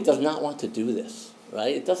 Typography does not want to do this,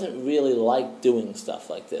 right? It doesn't really like doing stuff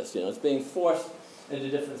like this. It's being forced into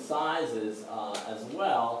different sizes as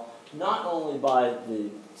well, not only by the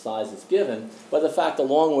sizes given, but the fact the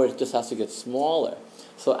long word just has to get smaller.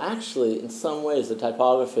 So actually, in some ways, the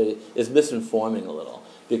typography is misinforming a little,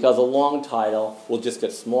 because a long title will just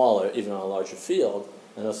get smaller, even on a larger field,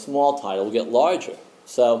 and a small title will get larger.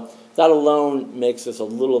 So that alone makes this a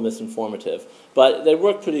little misinformative. But they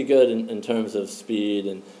work pretty good in terms of speed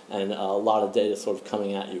and a lot of data sort of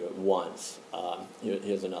coming at you at once.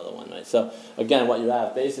 Here's another one, right? So again, what you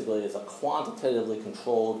have basically is a quantitatively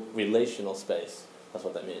controlled relational space. That's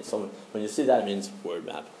what that means. So when you see that, it means word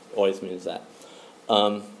map. Always means that.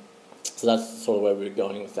 So that's sort of where we're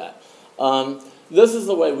going with that. This is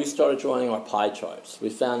the way we started drawing our pie charts. We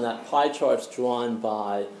found that pie charts drawn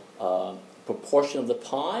by proportion of the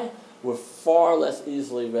pie were far less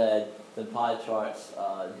easily read than pie charts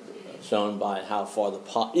shown by how far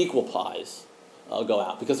the equal pies go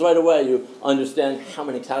out. Because right away you understand how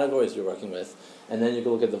many categories you're working with, and then you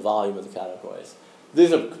can look at the volume of the categories.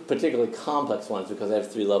 These are particularly complex ones because they have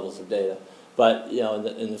 3 levels of data. But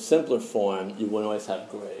in the simpler form, you wouldn't always have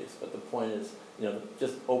grays. But the point is,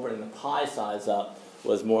 just opening the pie size up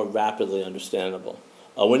was more rapidly understandable.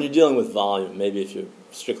 When you're dealing with volume, maybe if you're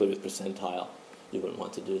strictly with percentile, you wouldn't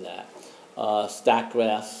want to do that. Stack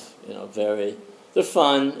graphs, they're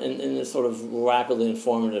fun and they're sort of rapidly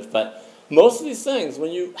informative. But most of these things,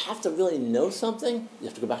 when you have to really know something, you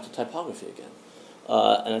have to go back to typography again.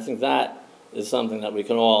 And I think that is something that we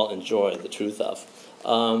can all enjoy the truth of.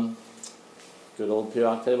 Good old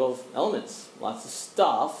periodic table of elements. Lots of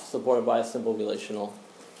stuff supported by a simple relational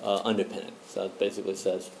underpinning. So it basically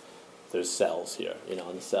says there's cells here, and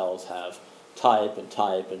the cells have type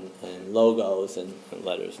and logos and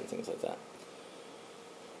letters and things like that.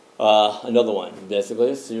 Another one,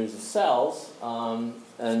 basically a series of cells,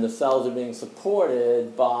 and the cells are being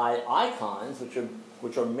supported by icons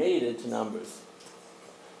which are mated to numbers.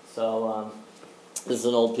 So this is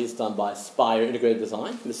an old piece done by Spire Integrated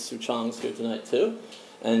Design. Ms. Sue Chong's here tonight too,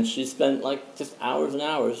 and she spent just hours and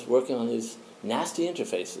hours working on these nasty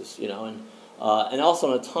interfaces, and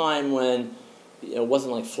also in a time when it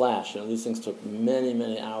wasn't like Flash. These things took many,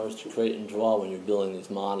 many hours to create and draw when you're building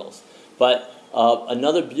these models. But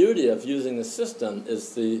another beauty of using the system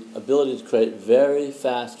is the ability to create very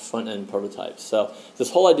fast front-end prototypes. So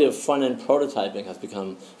this whole idea of front-end prototyping has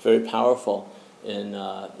become very powerful in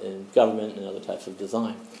government and other types of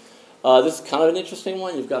design. This is kind of an interesting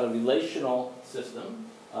one. You've got a relational system.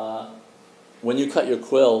 When you cut your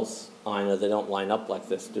quills, Ina, they don't line up like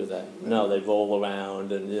this, do they? No, they roll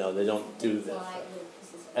around and they don't do this.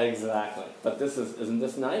 Exactly. But isn't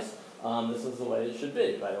this nice? This is the way it should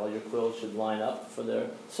be, right? All your quills should line up for their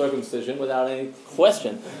circumcision without any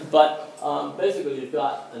question. But basically you've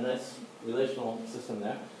got a nice relational system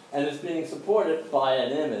there. And it's being supported by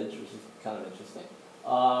an image, which is kind of interesting,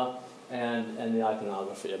 and the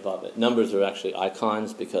iconography above it. Numbers are actually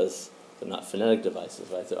icons because they're not phonetic devices,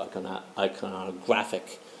 right? They're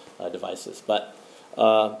iconographic devices. But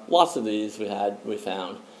lots of these we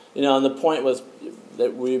found. And the point was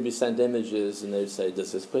that we'd be sent images and they'd say,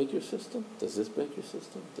 does this break your system? Does this break your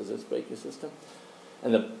system? Does this break your system?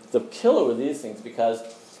 And the killer with these things, because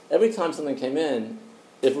every time something came in,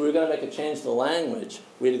 if we were going to make a change to the language,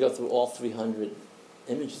 we had to go through all 300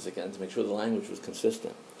 images again to make sure the language was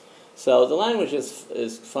consistent. So the language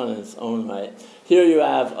is fun in its own right. Here you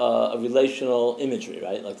have a relational imagery,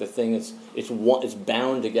 right? Like the thing it's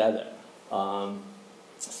bound together.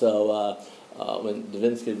 when Da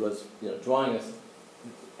Vinci was drawing us,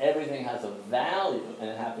 everything has a value, and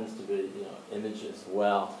it happens to be image as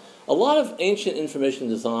well. A lot of ancient information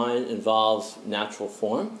design involves natural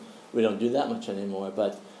form. We don't do that much anymore,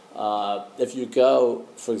 but if you go,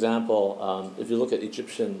 for example, if you look at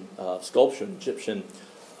Egyptian sculpture, Egyptian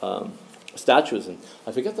statues, and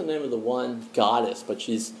I forget the name of the one goddess, but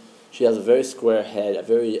she has a very square head, a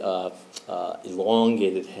very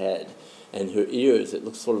elongated head, and her ears, it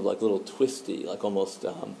looks sort of like little twisty, like almost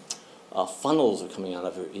funnels are coming out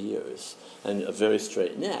of her ears, and a very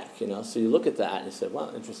straight neck, So you look at that and you say,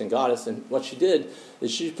 wow, interesting goddess. And what she did is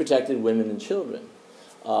she protected women and children.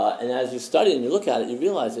 And as you study and you look at it, you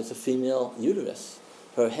realize it's a female uterus.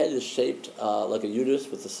 Her head is shaped like a uterus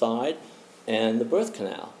with the side and the birth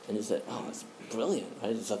canal. And you say, oh, it's brilliant,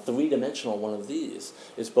 right? It's a three-dimensional one of these.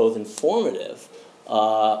 It's both informative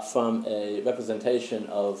from a representation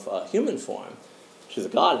of human form. She's a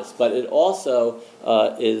goddess, but it also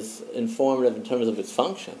is informative in terms of its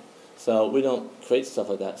function. So we don't create stuff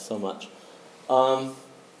like that so much.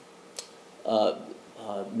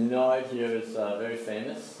 Minard here is very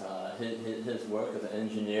famous. His work as an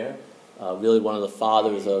engineer, really one of the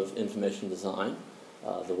fathers of information design,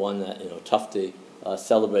 the one that Tufte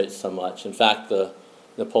celebrates so much. In fact, the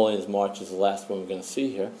Napoleon's March is the last one we're going to see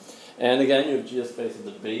here. And again, you have geospace at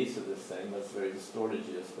the base of this thing, but it's very distorted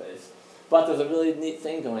geospace. But there's a really neat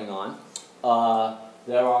thing going on.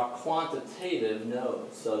 There are quantitative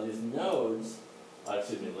nodes. So these nodes,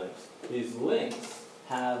 links. These links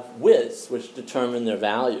have widths which determine their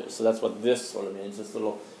values. So that's what this sort of means. This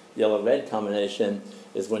little yellow-red combination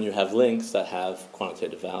is when you have links that have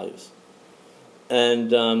quantitative values. And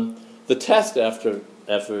the test after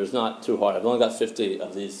is not too hard. I've only got 50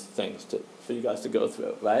 of these things for you guys to go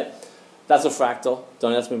through, right? That's a fractal.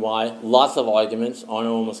 Don't ask me why. Lots of arguments.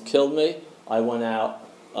 Arno almost killed me. I went out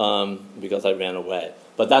because I ran away.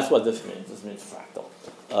 But that's what this means. This means fractal.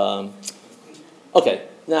 Okay.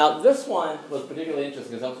 Now, this one was particularly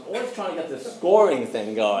interesting because I was always trying to get this scoring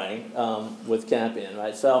thing going with Campion,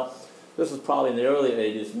 right? So this was probably in the early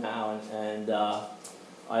 80s now, and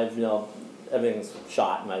I've, everything's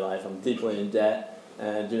shot in my life. I'm deeply in debt,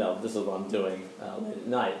 and, this is what I'm doing late at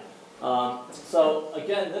night. So,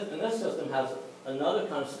 again, this system has another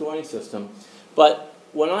kind of scoring system. But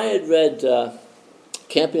when I had read,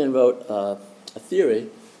 Campion wrote a theory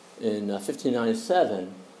in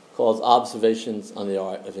 1597 called Observations on the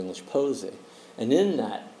Art of English Poesy. And in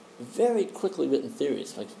that, very quickly written theory,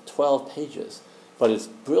 it's like 12 pages, but it's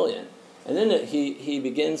brilliant. And in it, he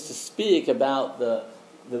begins to speak about the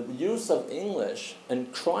use of English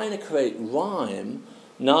and trying to create rhyme,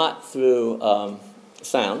 not through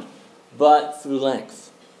sound, but through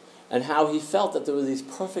length. And how he felt that there were these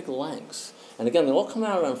perfect lengths. And again, they all come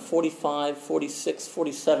out around 45, 46,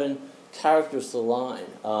 47 characters to the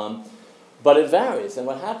line. But it varies. And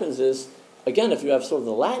what happens is, again, if you have sort of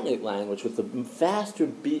the Latinic language with the faster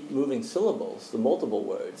beat-moving syllables, the multiple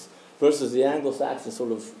words, versus the Anglo-Saxon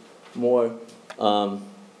sort of more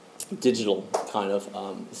digital kind of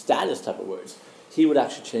status type of words, he would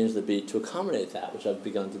actually change the beat to accommodate that, which I've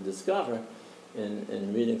begun to discover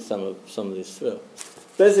in reading some of these through.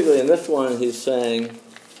 Basically, in this one, he's saying,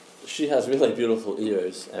 she has really beautiful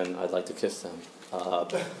ears, and I'd like to kiss them.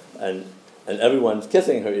 And everyone's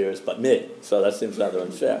kissing her ears but me, so that seems rather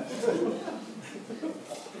unfair.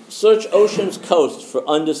 Search ocean's coast for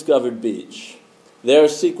undiscovered beach. There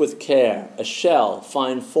seek with care a shell,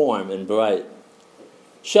 fine form and bright.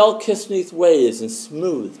 Shell kissed 'neath waves and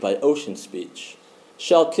smoothed by ocean speech.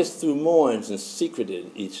 Shell kissed through morns and secreted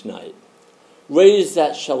each night. Raise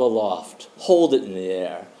that shell aloft, hold it in the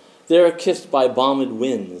air. There kissed by balmed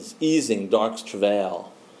winds, easing dark's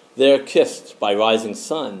travail. There kissed by rising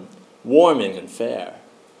sun, warming and fair.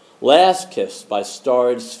 Last kissed by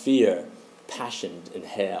starred sphere, passioned in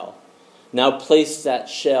hail. Now place that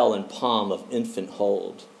shell in palm of infant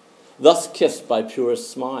hold. Thus kissed by purest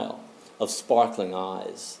smile of sparkling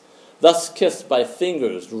eyes. Thus kissed by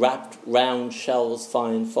fingers wrapped round shell's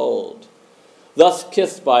fine fold. Thus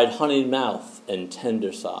kissed by honeyed mouth and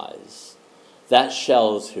tender sighs. That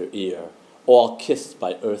shell's her ear, all kissed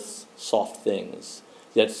by earth's soft things,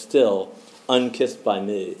 yet still unkissed by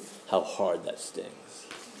me. How hard that stings.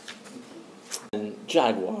 And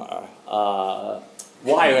Jaguar,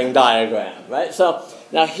 wiring diagram, right? So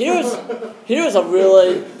now here's a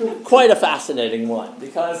really quite a fascinating one,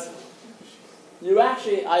 because you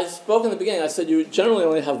actually, I spoke in the beginning, I said you generally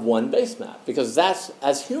only have one base map, because that's,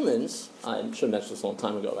 as humans, I should have mentioned this a long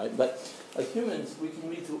time ago, right? But as humans, we can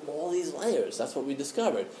read through all these layers. That's what we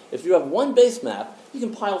discovered. If you have one base map, you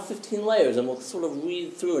can pile 15 layers, and we'll sort of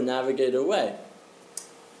read through and navigate our way.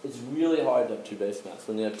 it's really hard to have two base maps.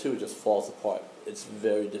 When you have two, it just falls apart. It's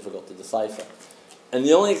very difficult to decipher. And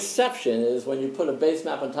the only exception is when you put a base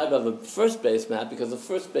map on top of a first base map, because the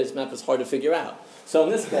first base map is hard to figure out. So in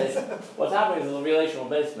this case, what's happening is a relational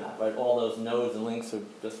base map, right? All those nodes and links are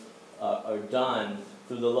just are done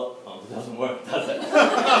through the oh, it doesn't work, does it?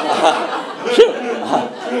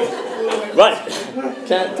 Right,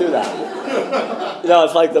 can't do that. You know,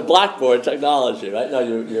 it's like the blackboard technology, right? No,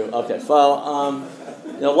 you okay. So,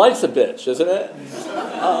 you know, life's a bitch, isn't it?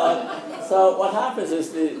 So what happens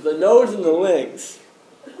is the nodes and the links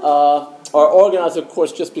are organized, of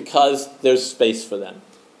course, just because there's space for them.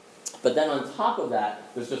 But then on top of that,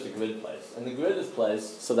 there's just a grid placed. And the grid is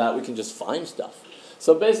placed so that we can just find stuff.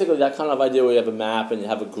 So basically that kind of idea where you have a map and you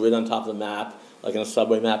have a grid on top of the map, like in a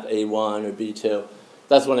subway map A1 or B2,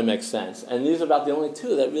 that's when it makes sense. And these are about the only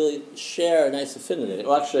two that really share a nice affinity.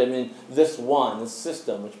 Well, actually, I mean, this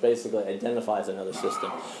system, which basically identifies another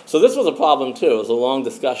system. So this was a problem, too. It was a long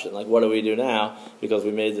discussion, like, what do we do now? Because we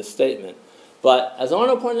made this statement. But as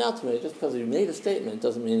Arno pointed out to me, just because we made a statement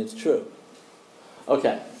doesn't mean it's true.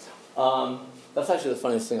 Okay. That's actually the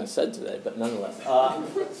funniest thing I said today, but nonetheless.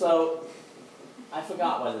 So I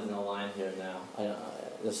forgot why there's no line here now.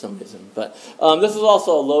 There's some reason. But this is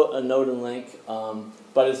also a node and link,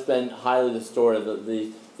 but it's been highly distorted.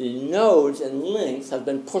 The nodes and links have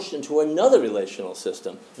been pushed into another relational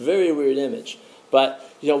system. Very weird image. But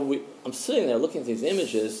you know, I'm sitting there looking at these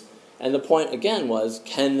images, and the point again was,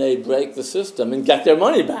 can they break the system and get their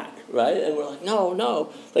money back, right? And we're like,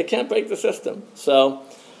 no, they can't break the system. So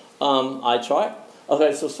I tried.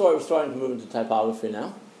 Okay, so we're starting to move into typography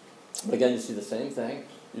now. Again, you see the same thing.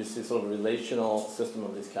 You see sort of a relational system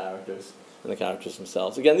of these characters and the characters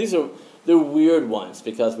themselves. Again, they're weird ones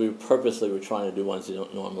because we purposely were trying to do ones you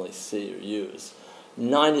don't normally see or use.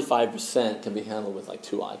 95% can be handled with like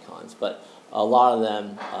 2 icons, but a lot of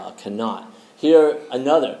them cannot. Here,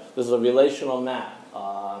 this is a relational map.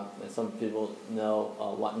 And some people know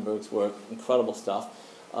Wattenberg's work, incredible stuff.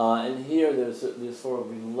 And here there's sort of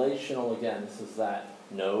relational, again, this is that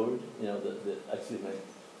node, you know,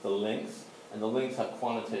 the links. And the links have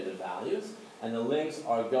quantitative values, and the links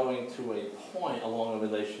are going to a point along a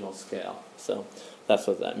relational scale. So that's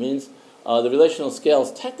what that means. The relational scale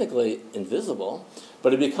is technically invisible,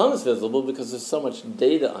 but it becomes visible because there's so much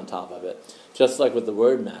data on top of it. Just like with the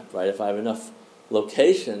word map, right? If I have enough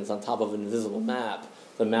locations on top of an invisible map,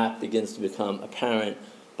 the map begins to become apparent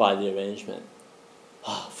by the arrangement.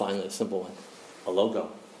 Finally, a simple one, a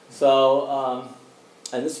logo. So,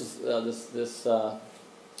 and this is this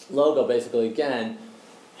logo basically, again,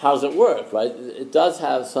 how does it work, right? It does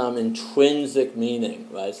have some intrinsic meaning,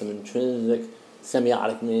 right? Some intrinsic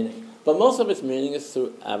semiotic meaning. But most of its meaning is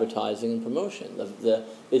through advertising and promotion.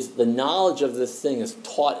 The knowledge of this thing is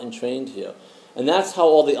taught and trained to you. And that's how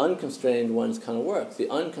all the unconstrained ones kind of work. The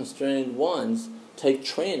unconstrained ones take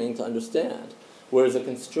training to understand, whereas the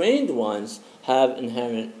constrained ones have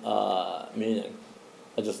inherent meaning.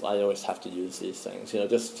 I always have to use these things,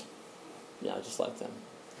 just like them.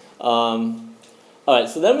 All right,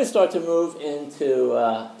 so then we start to move into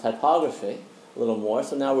typography a little more.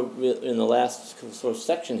 So now we're in the last sort of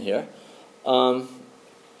section here,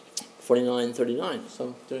 49, 39. So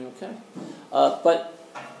I'm doing okay. But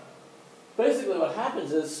basically, what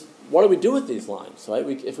happens is, what do we do with these lines? Right?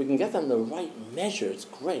 If we can get them the right measure, it's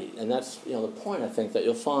great. And that's the point, I think, that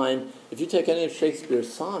you'll find if you take any of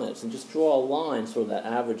Shakespeare's sonnets and just draw a line, sort of that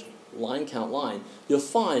average line count line, you'll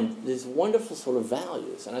find these wonderful sort of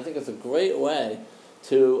values. And I think it's a great way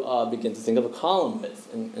to begin to think of a column width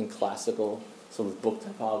in classical sort of book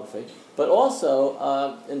typography. But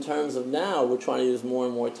also, in terms of now, we're trying to use more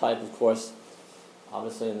and more type, of course,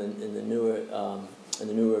 obviously in the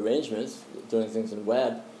newer arrangements, doing things in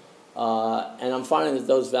web. And I'm finding that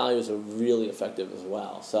those values are really effective as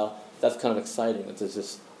well. So that's kind of exciting that there's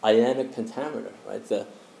this iambic pentameter, right? The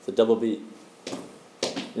double beat.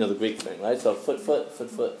 The Greek thing, right? So foot,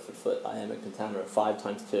 iambic pentameter, 5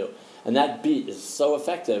 times 2. And that beat is so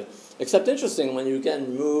effective, except interesting, when you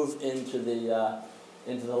again move into the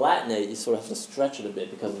Latinate, you sort of have to stretch it a bit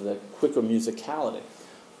because of the quicker musicality.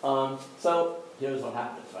 So here's what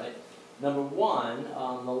happens, right? Number one,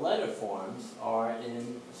 the letter forms are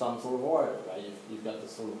in some sort of order, right? You've got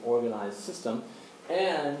this sort of organized system,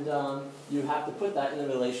 and you have to put that in a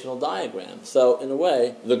relational diagram. So in a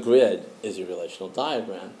way, the grid is your relational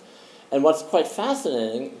diagram. And what's quite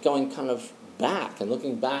fascinating, going kind of back and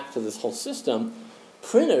looking back to this whole system,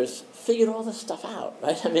 printers figured all this stuff out,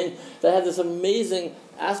 right? I mean, they had this amazing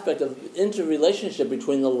aspect of interrelationship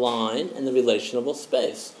between the line and the relationable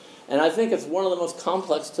space. And I think it's one of the most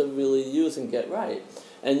complex to really use and get right.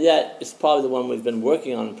 and yet it's probably the one we've been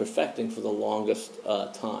working on and perfecting for the longest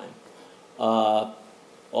time.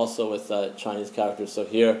 Also with Chinese characters. So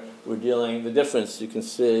here we're dealing, the difference you can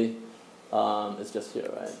see is just here,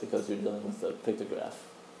 right? Because you're dealing with the pictograph.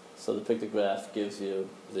 So the pictograph gives you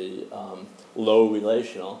the low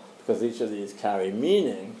relational, because each of these carry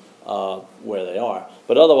meaning where they are.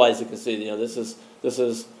 But otherwise, you can see, this is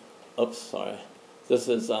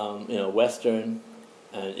Western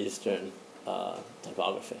and Eastern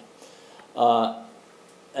typography.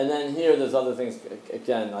 And then here, there's other things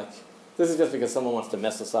again, like this is just because someone wants to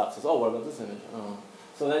mess us up. Says, oh, what about this image? Oh.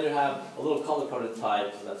 So then you have a little color-coded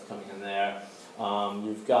type, so that's coming in there.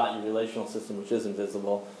 You've got your relational system, which is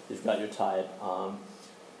invisible. You've got your type,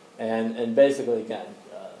 and basically, again,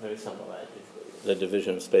 very simple, right? The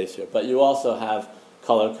division of space here. But you also have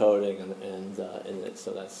color coding and in it,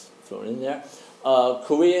 so that's thrown in there.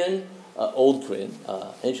 Korean, old Korean,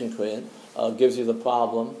 ancient Korean, gives you the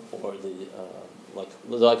problem, or the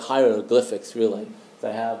like hieroglyphics, really.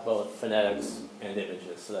 They have both phonetics and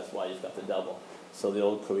images, so that's why you've got the double. So the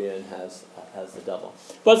old Korean has the double.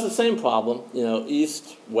 But it's the same problem,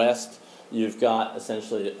 east, west, you've got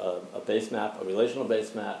essentially a base map, a relational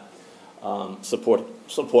base map,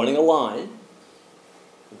 supporting a line.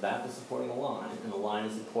 The map is supporting a line, and the line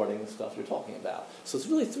is supporting the stuff you're talking about. So it's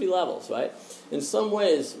really 3 levels, right? In some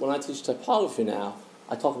ways, when I teach typography now,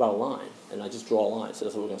 I talk about a line, and I just draw a line. So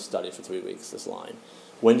that's what we're going to study for 3 weeks, this line.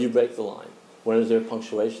 When do you break the line? When is there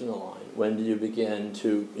punctuation in the line? When do you begin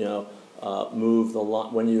to, move the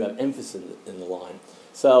line? When do you have emphasis in the line?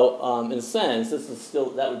 So, in a sense, this is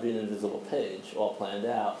still, that would be an invisible page, all planned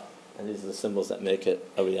out, and these are the symbols that make it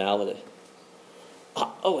a reality.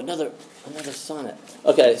 Oh, another sonnet.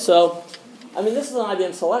 Okay, so, this is an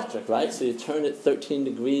IBM Selectric, right? So you turn it 13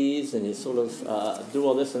 degrees, and you sort of do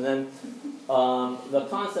all this, and then the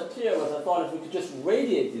concept here was I thought if we could just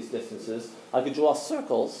radiate these distances, I could draw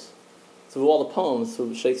circles through all the poems,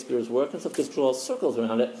 through Shakespeare's work and stuff, just draw circles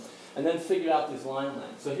around it, and then figure out these line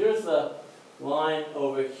lengths. So here's the line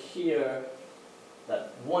over here,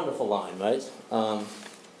 that wonderful line, right?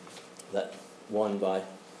 That one by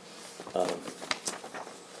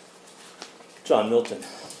John Milton.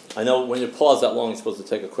 I know when you pause that long, you're supposed to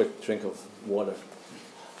take a quick drink of water,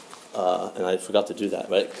 and I forgot to do that,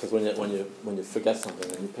 right? Because when you forget something,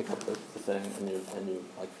 and you pick up the thing, and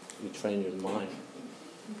you train your mind.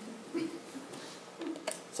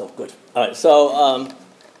 So good. All right.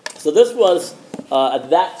 So this was at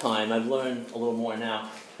that time. I've learned a little more now,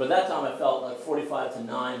 but at that time I felt like 45 to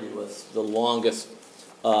 90 was the longest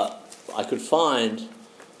I could find,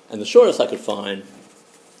 and the shortest I could find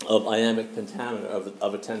of iambic pentameter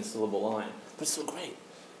of a 10-syllable line. But it's so great.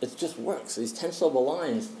 It just works. These 10-syllable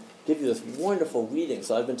lines give you this wonderful reading.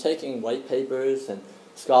 So I've been taking white papers and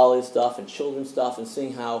scholarly stuff and children's stuff and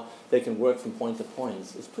seeing how they can work from point to point.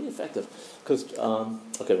 It's pretty effective. Because, I've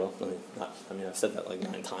said that like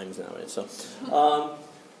 9 times now, right?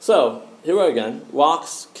 So here we are again.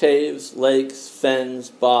 Rocks, caves, lakes, fens,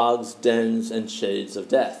 bogs, dens, and shades of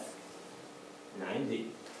death. 90.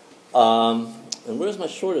 And where's my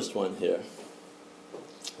shortest one here?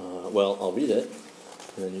 Well, I'll read it,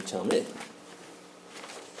 and then you tell me.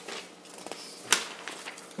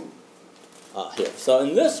 Here. So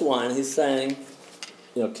in this one, he's saying,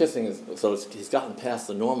 kissing is, so he's gotten past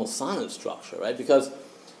the normal sonnet structure, right? Because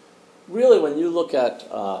really when you look at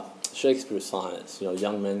Shakespeare's sonnets,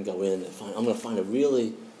 young men go in and find, I'm going to find a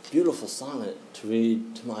really beautiful sonnet to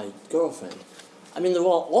read to my girlfriend. They're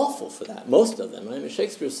all awful for that, most of them. Right?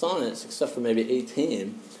 Shakespeare's sonnets, except for maybe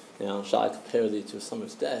 18, shall I compare thee to a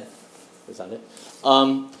summer's day? Is that it?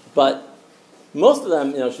 But most of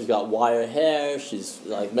them, she's got wire hair, she's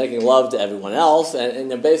like making love to everyone else,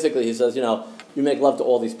 and basically he says, you make love to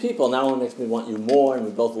all these people, not only makes me want you more, and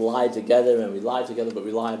we both lie together, and we lie together, but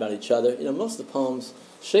we lie about each other. Most of the poems,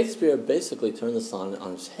 Shakespeare basically turned the sonnet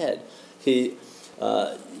on its head. She's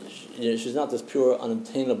not this pure,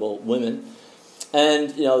 unobtainable woman.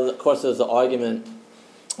 And, of course, there's the argument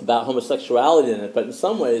about homosexuality in it, but in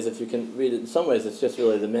some ways, if you can read it, in some ways, it's just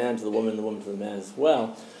really the man to the woman to the man as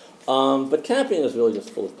well. But Campion is really just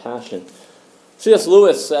full of passion. C.S.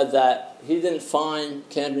 Lewis said that he didn't find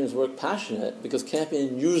Campion's work passionate because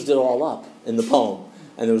Campion used it all up in the poem,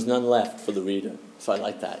 and there was none left for the reader. So I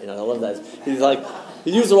like that. I love that. He's like,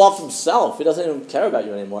 he used it all for himself. He doesn't even care about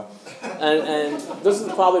you anymore. And this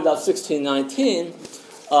is probably about 1619.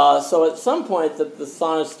 So at some point, the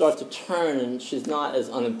sonnets start to turn, and she's not as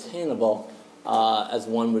unobtainable as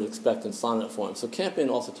one would expect in sonnet form. So Campion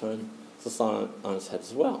also turned the sonnet on its head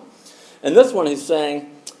as well. And this one, he's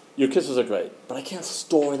saying, your kisses are great, but I can't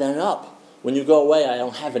store them up When you go away, I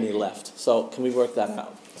don't have any left. So can we work that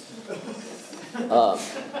out?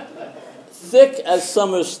 Thick as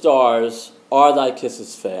summer stars are thy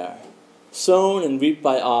kisses fair, sown and reaped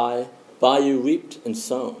by you reaped and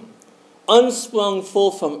sown, unsprung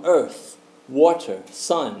full from earth, water,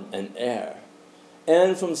 sun, and air,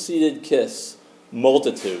 and from seeded kiss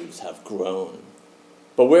multitudes have grown.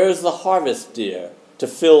 But where's the harvest, dear, to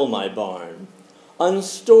fill my barn?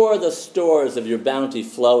 Unstore the stores of your bounty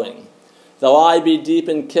flowing. Though I be deep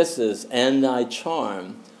in kisses and thy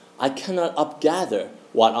charm, I cannot upgather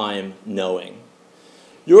what I am knowing.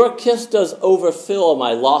 Your kiss does overfill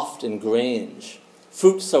my loft and grange,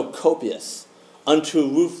 fruit so copious, unto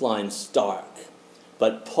roofline stark.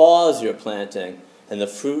 But pause your planting, and the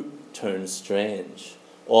fruit turns strange.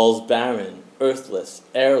 All's barren, earthless,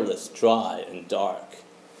 airless, dry, and dark.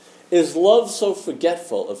 Is love so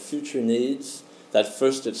forgetful of future needs that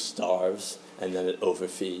first it starves and then it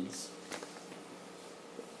overfeeds?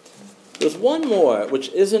 There's one more, which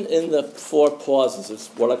isn't in the 4 pauses. It's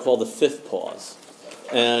what I call the 5th pause.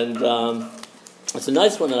 And it's a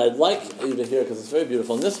nice one that I'd like you to hear because it's very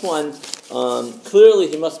beautiful. And this one, clearly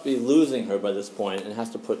he must be losing her by this point and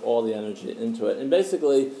has to put all the energy into it. And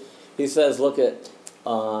basically, he says, look at,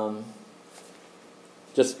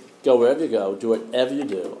 just go wherever you go, do whatever you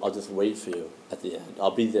do, I'll just wait for you at the end.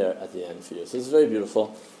 I'll be there at the end for you. So this is very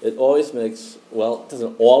beautiful. It always makes, well, it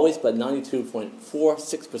doesn't always, but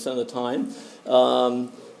 92.46% of the time,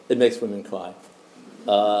 it makes women cry.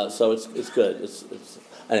 So it's good.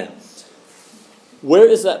 Anyhow. Where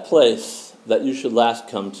is that place that you should last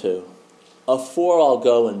come to? Afore I'll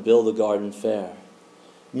go and build a garden fair.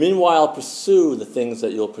 Meanwhile, pursue the things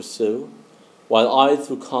that you'll pursue, while I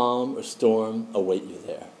through calm or storm await you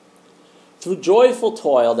there. Through joyful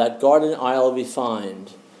toil that garden I'll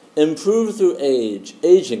refined, improve through age,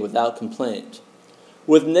 aging without complaint.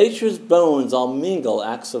 With nature's bones I'll mingle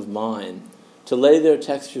acts of mine, to lay their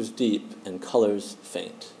textures deep and colors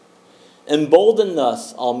faint. Emboldened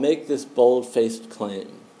thus I'll make this bold-faced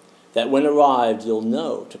claim, that when arrived you'll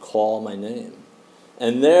know to call my name.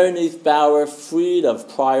 And there neath bower freed of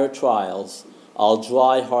prior trials, I'll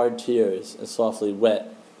dry hard tears and softly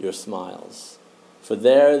wet your smiles. For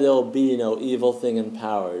there'll be no evil thing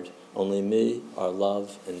empowered, only me, our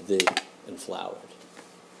love, and thee, enflowered.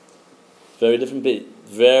 Very different beat,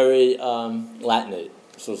 very Latinate.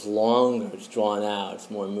 So it's longer, it's drawn out,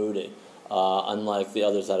 it's more moody, unlike the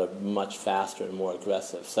others that are much faster and more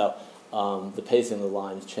aggressive. So the pacing of the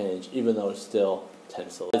lines change, even though it's still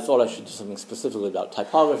tensile. I thought I should do something specifically about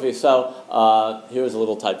typography, so here's a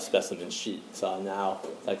little type specimen sheet. So now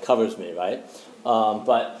that covers me, right?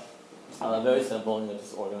 But very simple,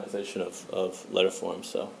 just organization of letter forms.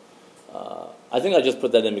 So I think I just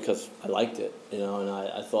put that in because I liked it, and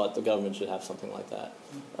I thought the government should have something like that.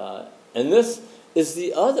 And this is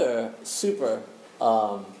the other super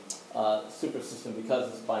system because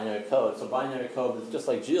it's binary code. So binary code is just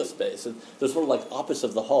like geospace. They're sort of like opposite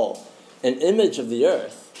of the whole. An image of the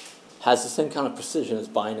Earth has the same kind of precision as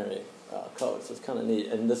binary code, so it's kind of neat.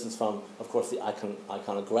 And this is from, of course, the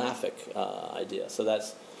iconographic idea. So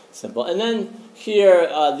that's simple. And then here,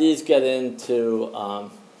 these get into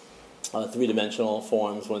 3-dimensional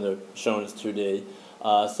forms when they're shown as 2D.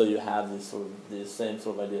 So you have these same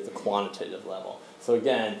sort of idea at the quantitative level. So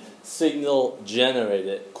again,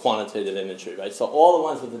 signal-generated quantitative imagery, right? So all the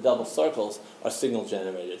ones with the double circles are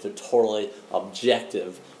signal-generated. They're totally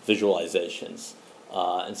objective visualizations.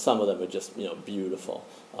 And some of them are just, beautiful.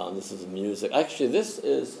 This is music. Actually, this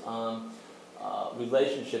is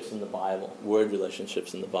relationships in the Bible, word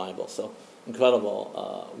relationships in the Bible. So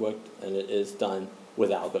incredible work, and it is done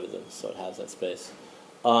with algorithms, so it has that space.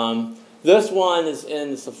 This one is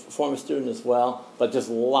it's a former student as well, but just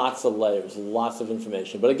lots of layers, lots of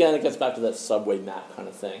information. But again, it gets back to that subway map kind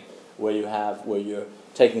of thing, where you're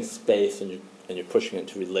taking space and you're pushing it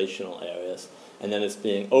into relational areas, and then it's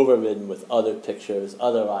being overridden with other pictures,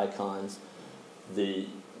 other icons. You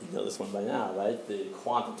know this one by now, right? The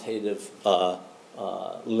quantitative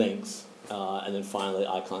links, and then finally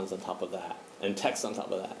icons on top of that, and text on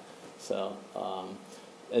top of that. So.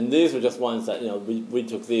 And these were just ones that, we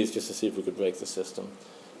took these just to see if we could break the system.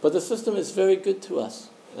 But the system is very good to us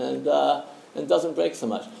and doesn't break so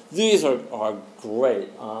much. These are great.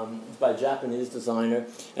 It's by a Japanese designer,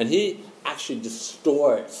 and he actually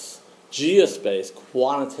distorts geospace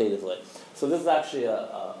quantitatively. So this is actually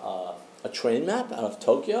a train map out of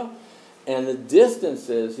Tokyo, and the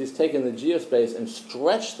distances, he's taken the geospace and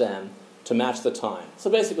stretched them to match the time. So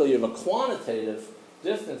basically you have a quantitative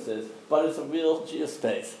distances, but it's a real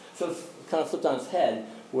geospace. So it's kind of flipped on its head,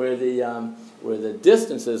 where the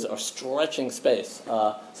distances are stretching space.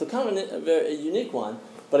 So kind of a very unique one,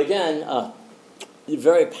 but again,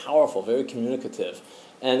 very powerful, very communicative.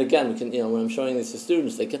 And again, we can, when I'm showing this to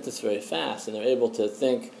students, they get this very fast, and they're able to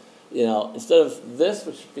think, instead of this,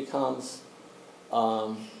 which becomes,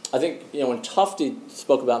 I think, when Tufte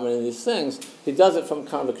spoke about many of these things, he does it from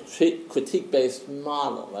kind of a critique-based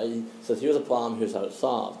model, right? He says, here's a problem, here's how it's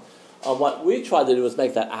solved. What we tried to do was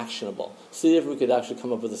make that actionable. See if we could actually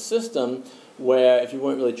come up with a system where, if you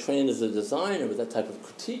weren't really trained as a designer with that type of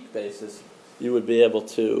critique basis, you would be able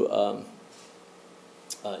to,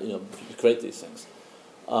 create these things.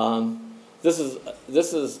 This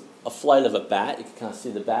is a flight of a bat. You can kind of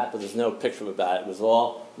see the bat, but there's no picture of a bat. It was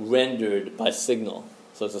all rendered by signal.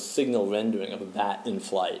 So it's a signal rendering of a bat in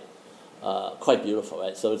flight. Quite beautiful,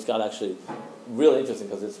 right? So it's got actually really interesting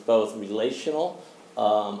because it's both relational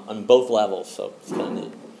on both levels. So it's kind of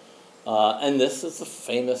neat. And this is the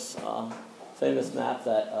famous map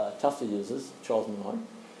that Tufte uses, Charles Menard.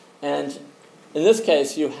 And in this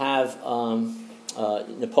case, you have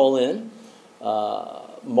Napoleon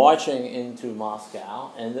marching into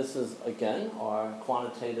Moscow, and this is, again, our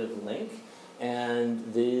quantitative link,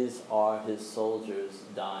 and these are his soldiers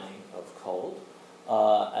dying of cold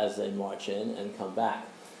as they march in and come back.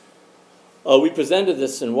 We presented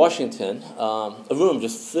this in Washington, a room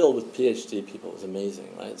just filled with PhD people. It was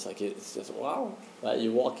amazing, right? It's just, wow, right?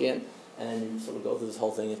 You walk in, and you sort of go through this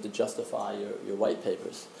whole thing. You have to justify your white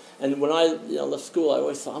papers. And when I left school, I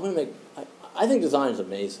always thought, I think design is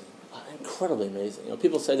amazing. Incredibly amazing.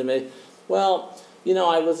 People say to me, well,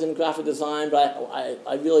 I was in graphic design, but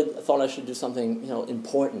I really thought I should do something,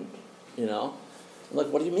 important, I'm like,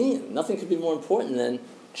 what do you mean? Nothing could be more important than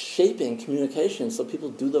shaping communication so people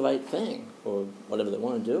do the right thing, or whatever they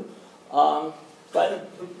want to do. But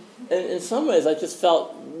in some ways, I just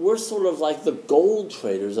felt we're sort of like the gold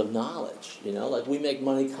traders of knowledge, like we make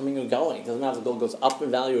money coming or going. It doesn't matter if the gold goes up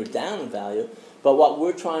in value or down in value, but what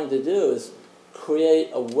we're trying to do is create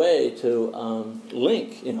a way to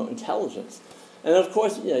link, intelligence. And of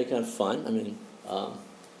course, you can have fun.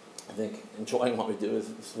 I think enjoying what we do is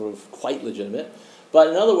sort of quite legitimate. But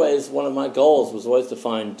in other ways, one of my goals was always to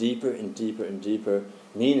find deeper and deeper and deeper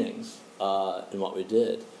meanings in what we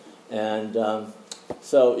did. And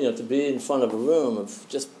so, to be in front of a room of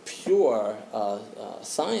just pure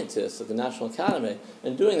scientists at the National Academy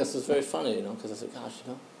and doing this was very funny, because I said, gosh,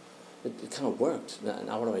 it kind of worked.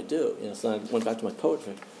 Now what do I do? So I went back to my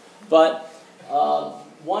poetry. But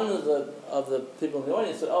one of the people in the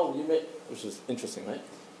audience said, "Oh, you made," which is interesting, right?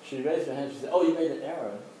 She raised her hand. She said, "Oh, you made an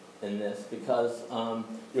error in this because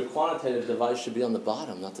your quantitative device should be on the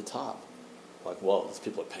bottom, not the top." Like, whoa, these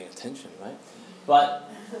people are paying attention, right? But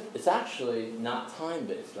it's actually not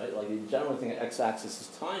time-based, right? Like you generally think of x-axis is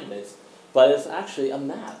time-based. But it's actually a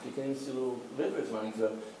map. You can even see little rivers running through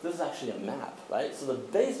it. This is actually a map, right? So the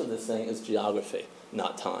base of this thing is geography,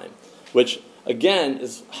 not time, which, again,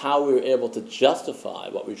 is how we were able to justify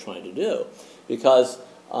what we're trying to do. Because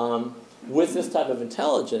with this type of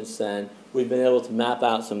intelligence, then, we've been able to map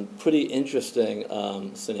out some pretty interesting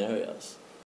scenarios.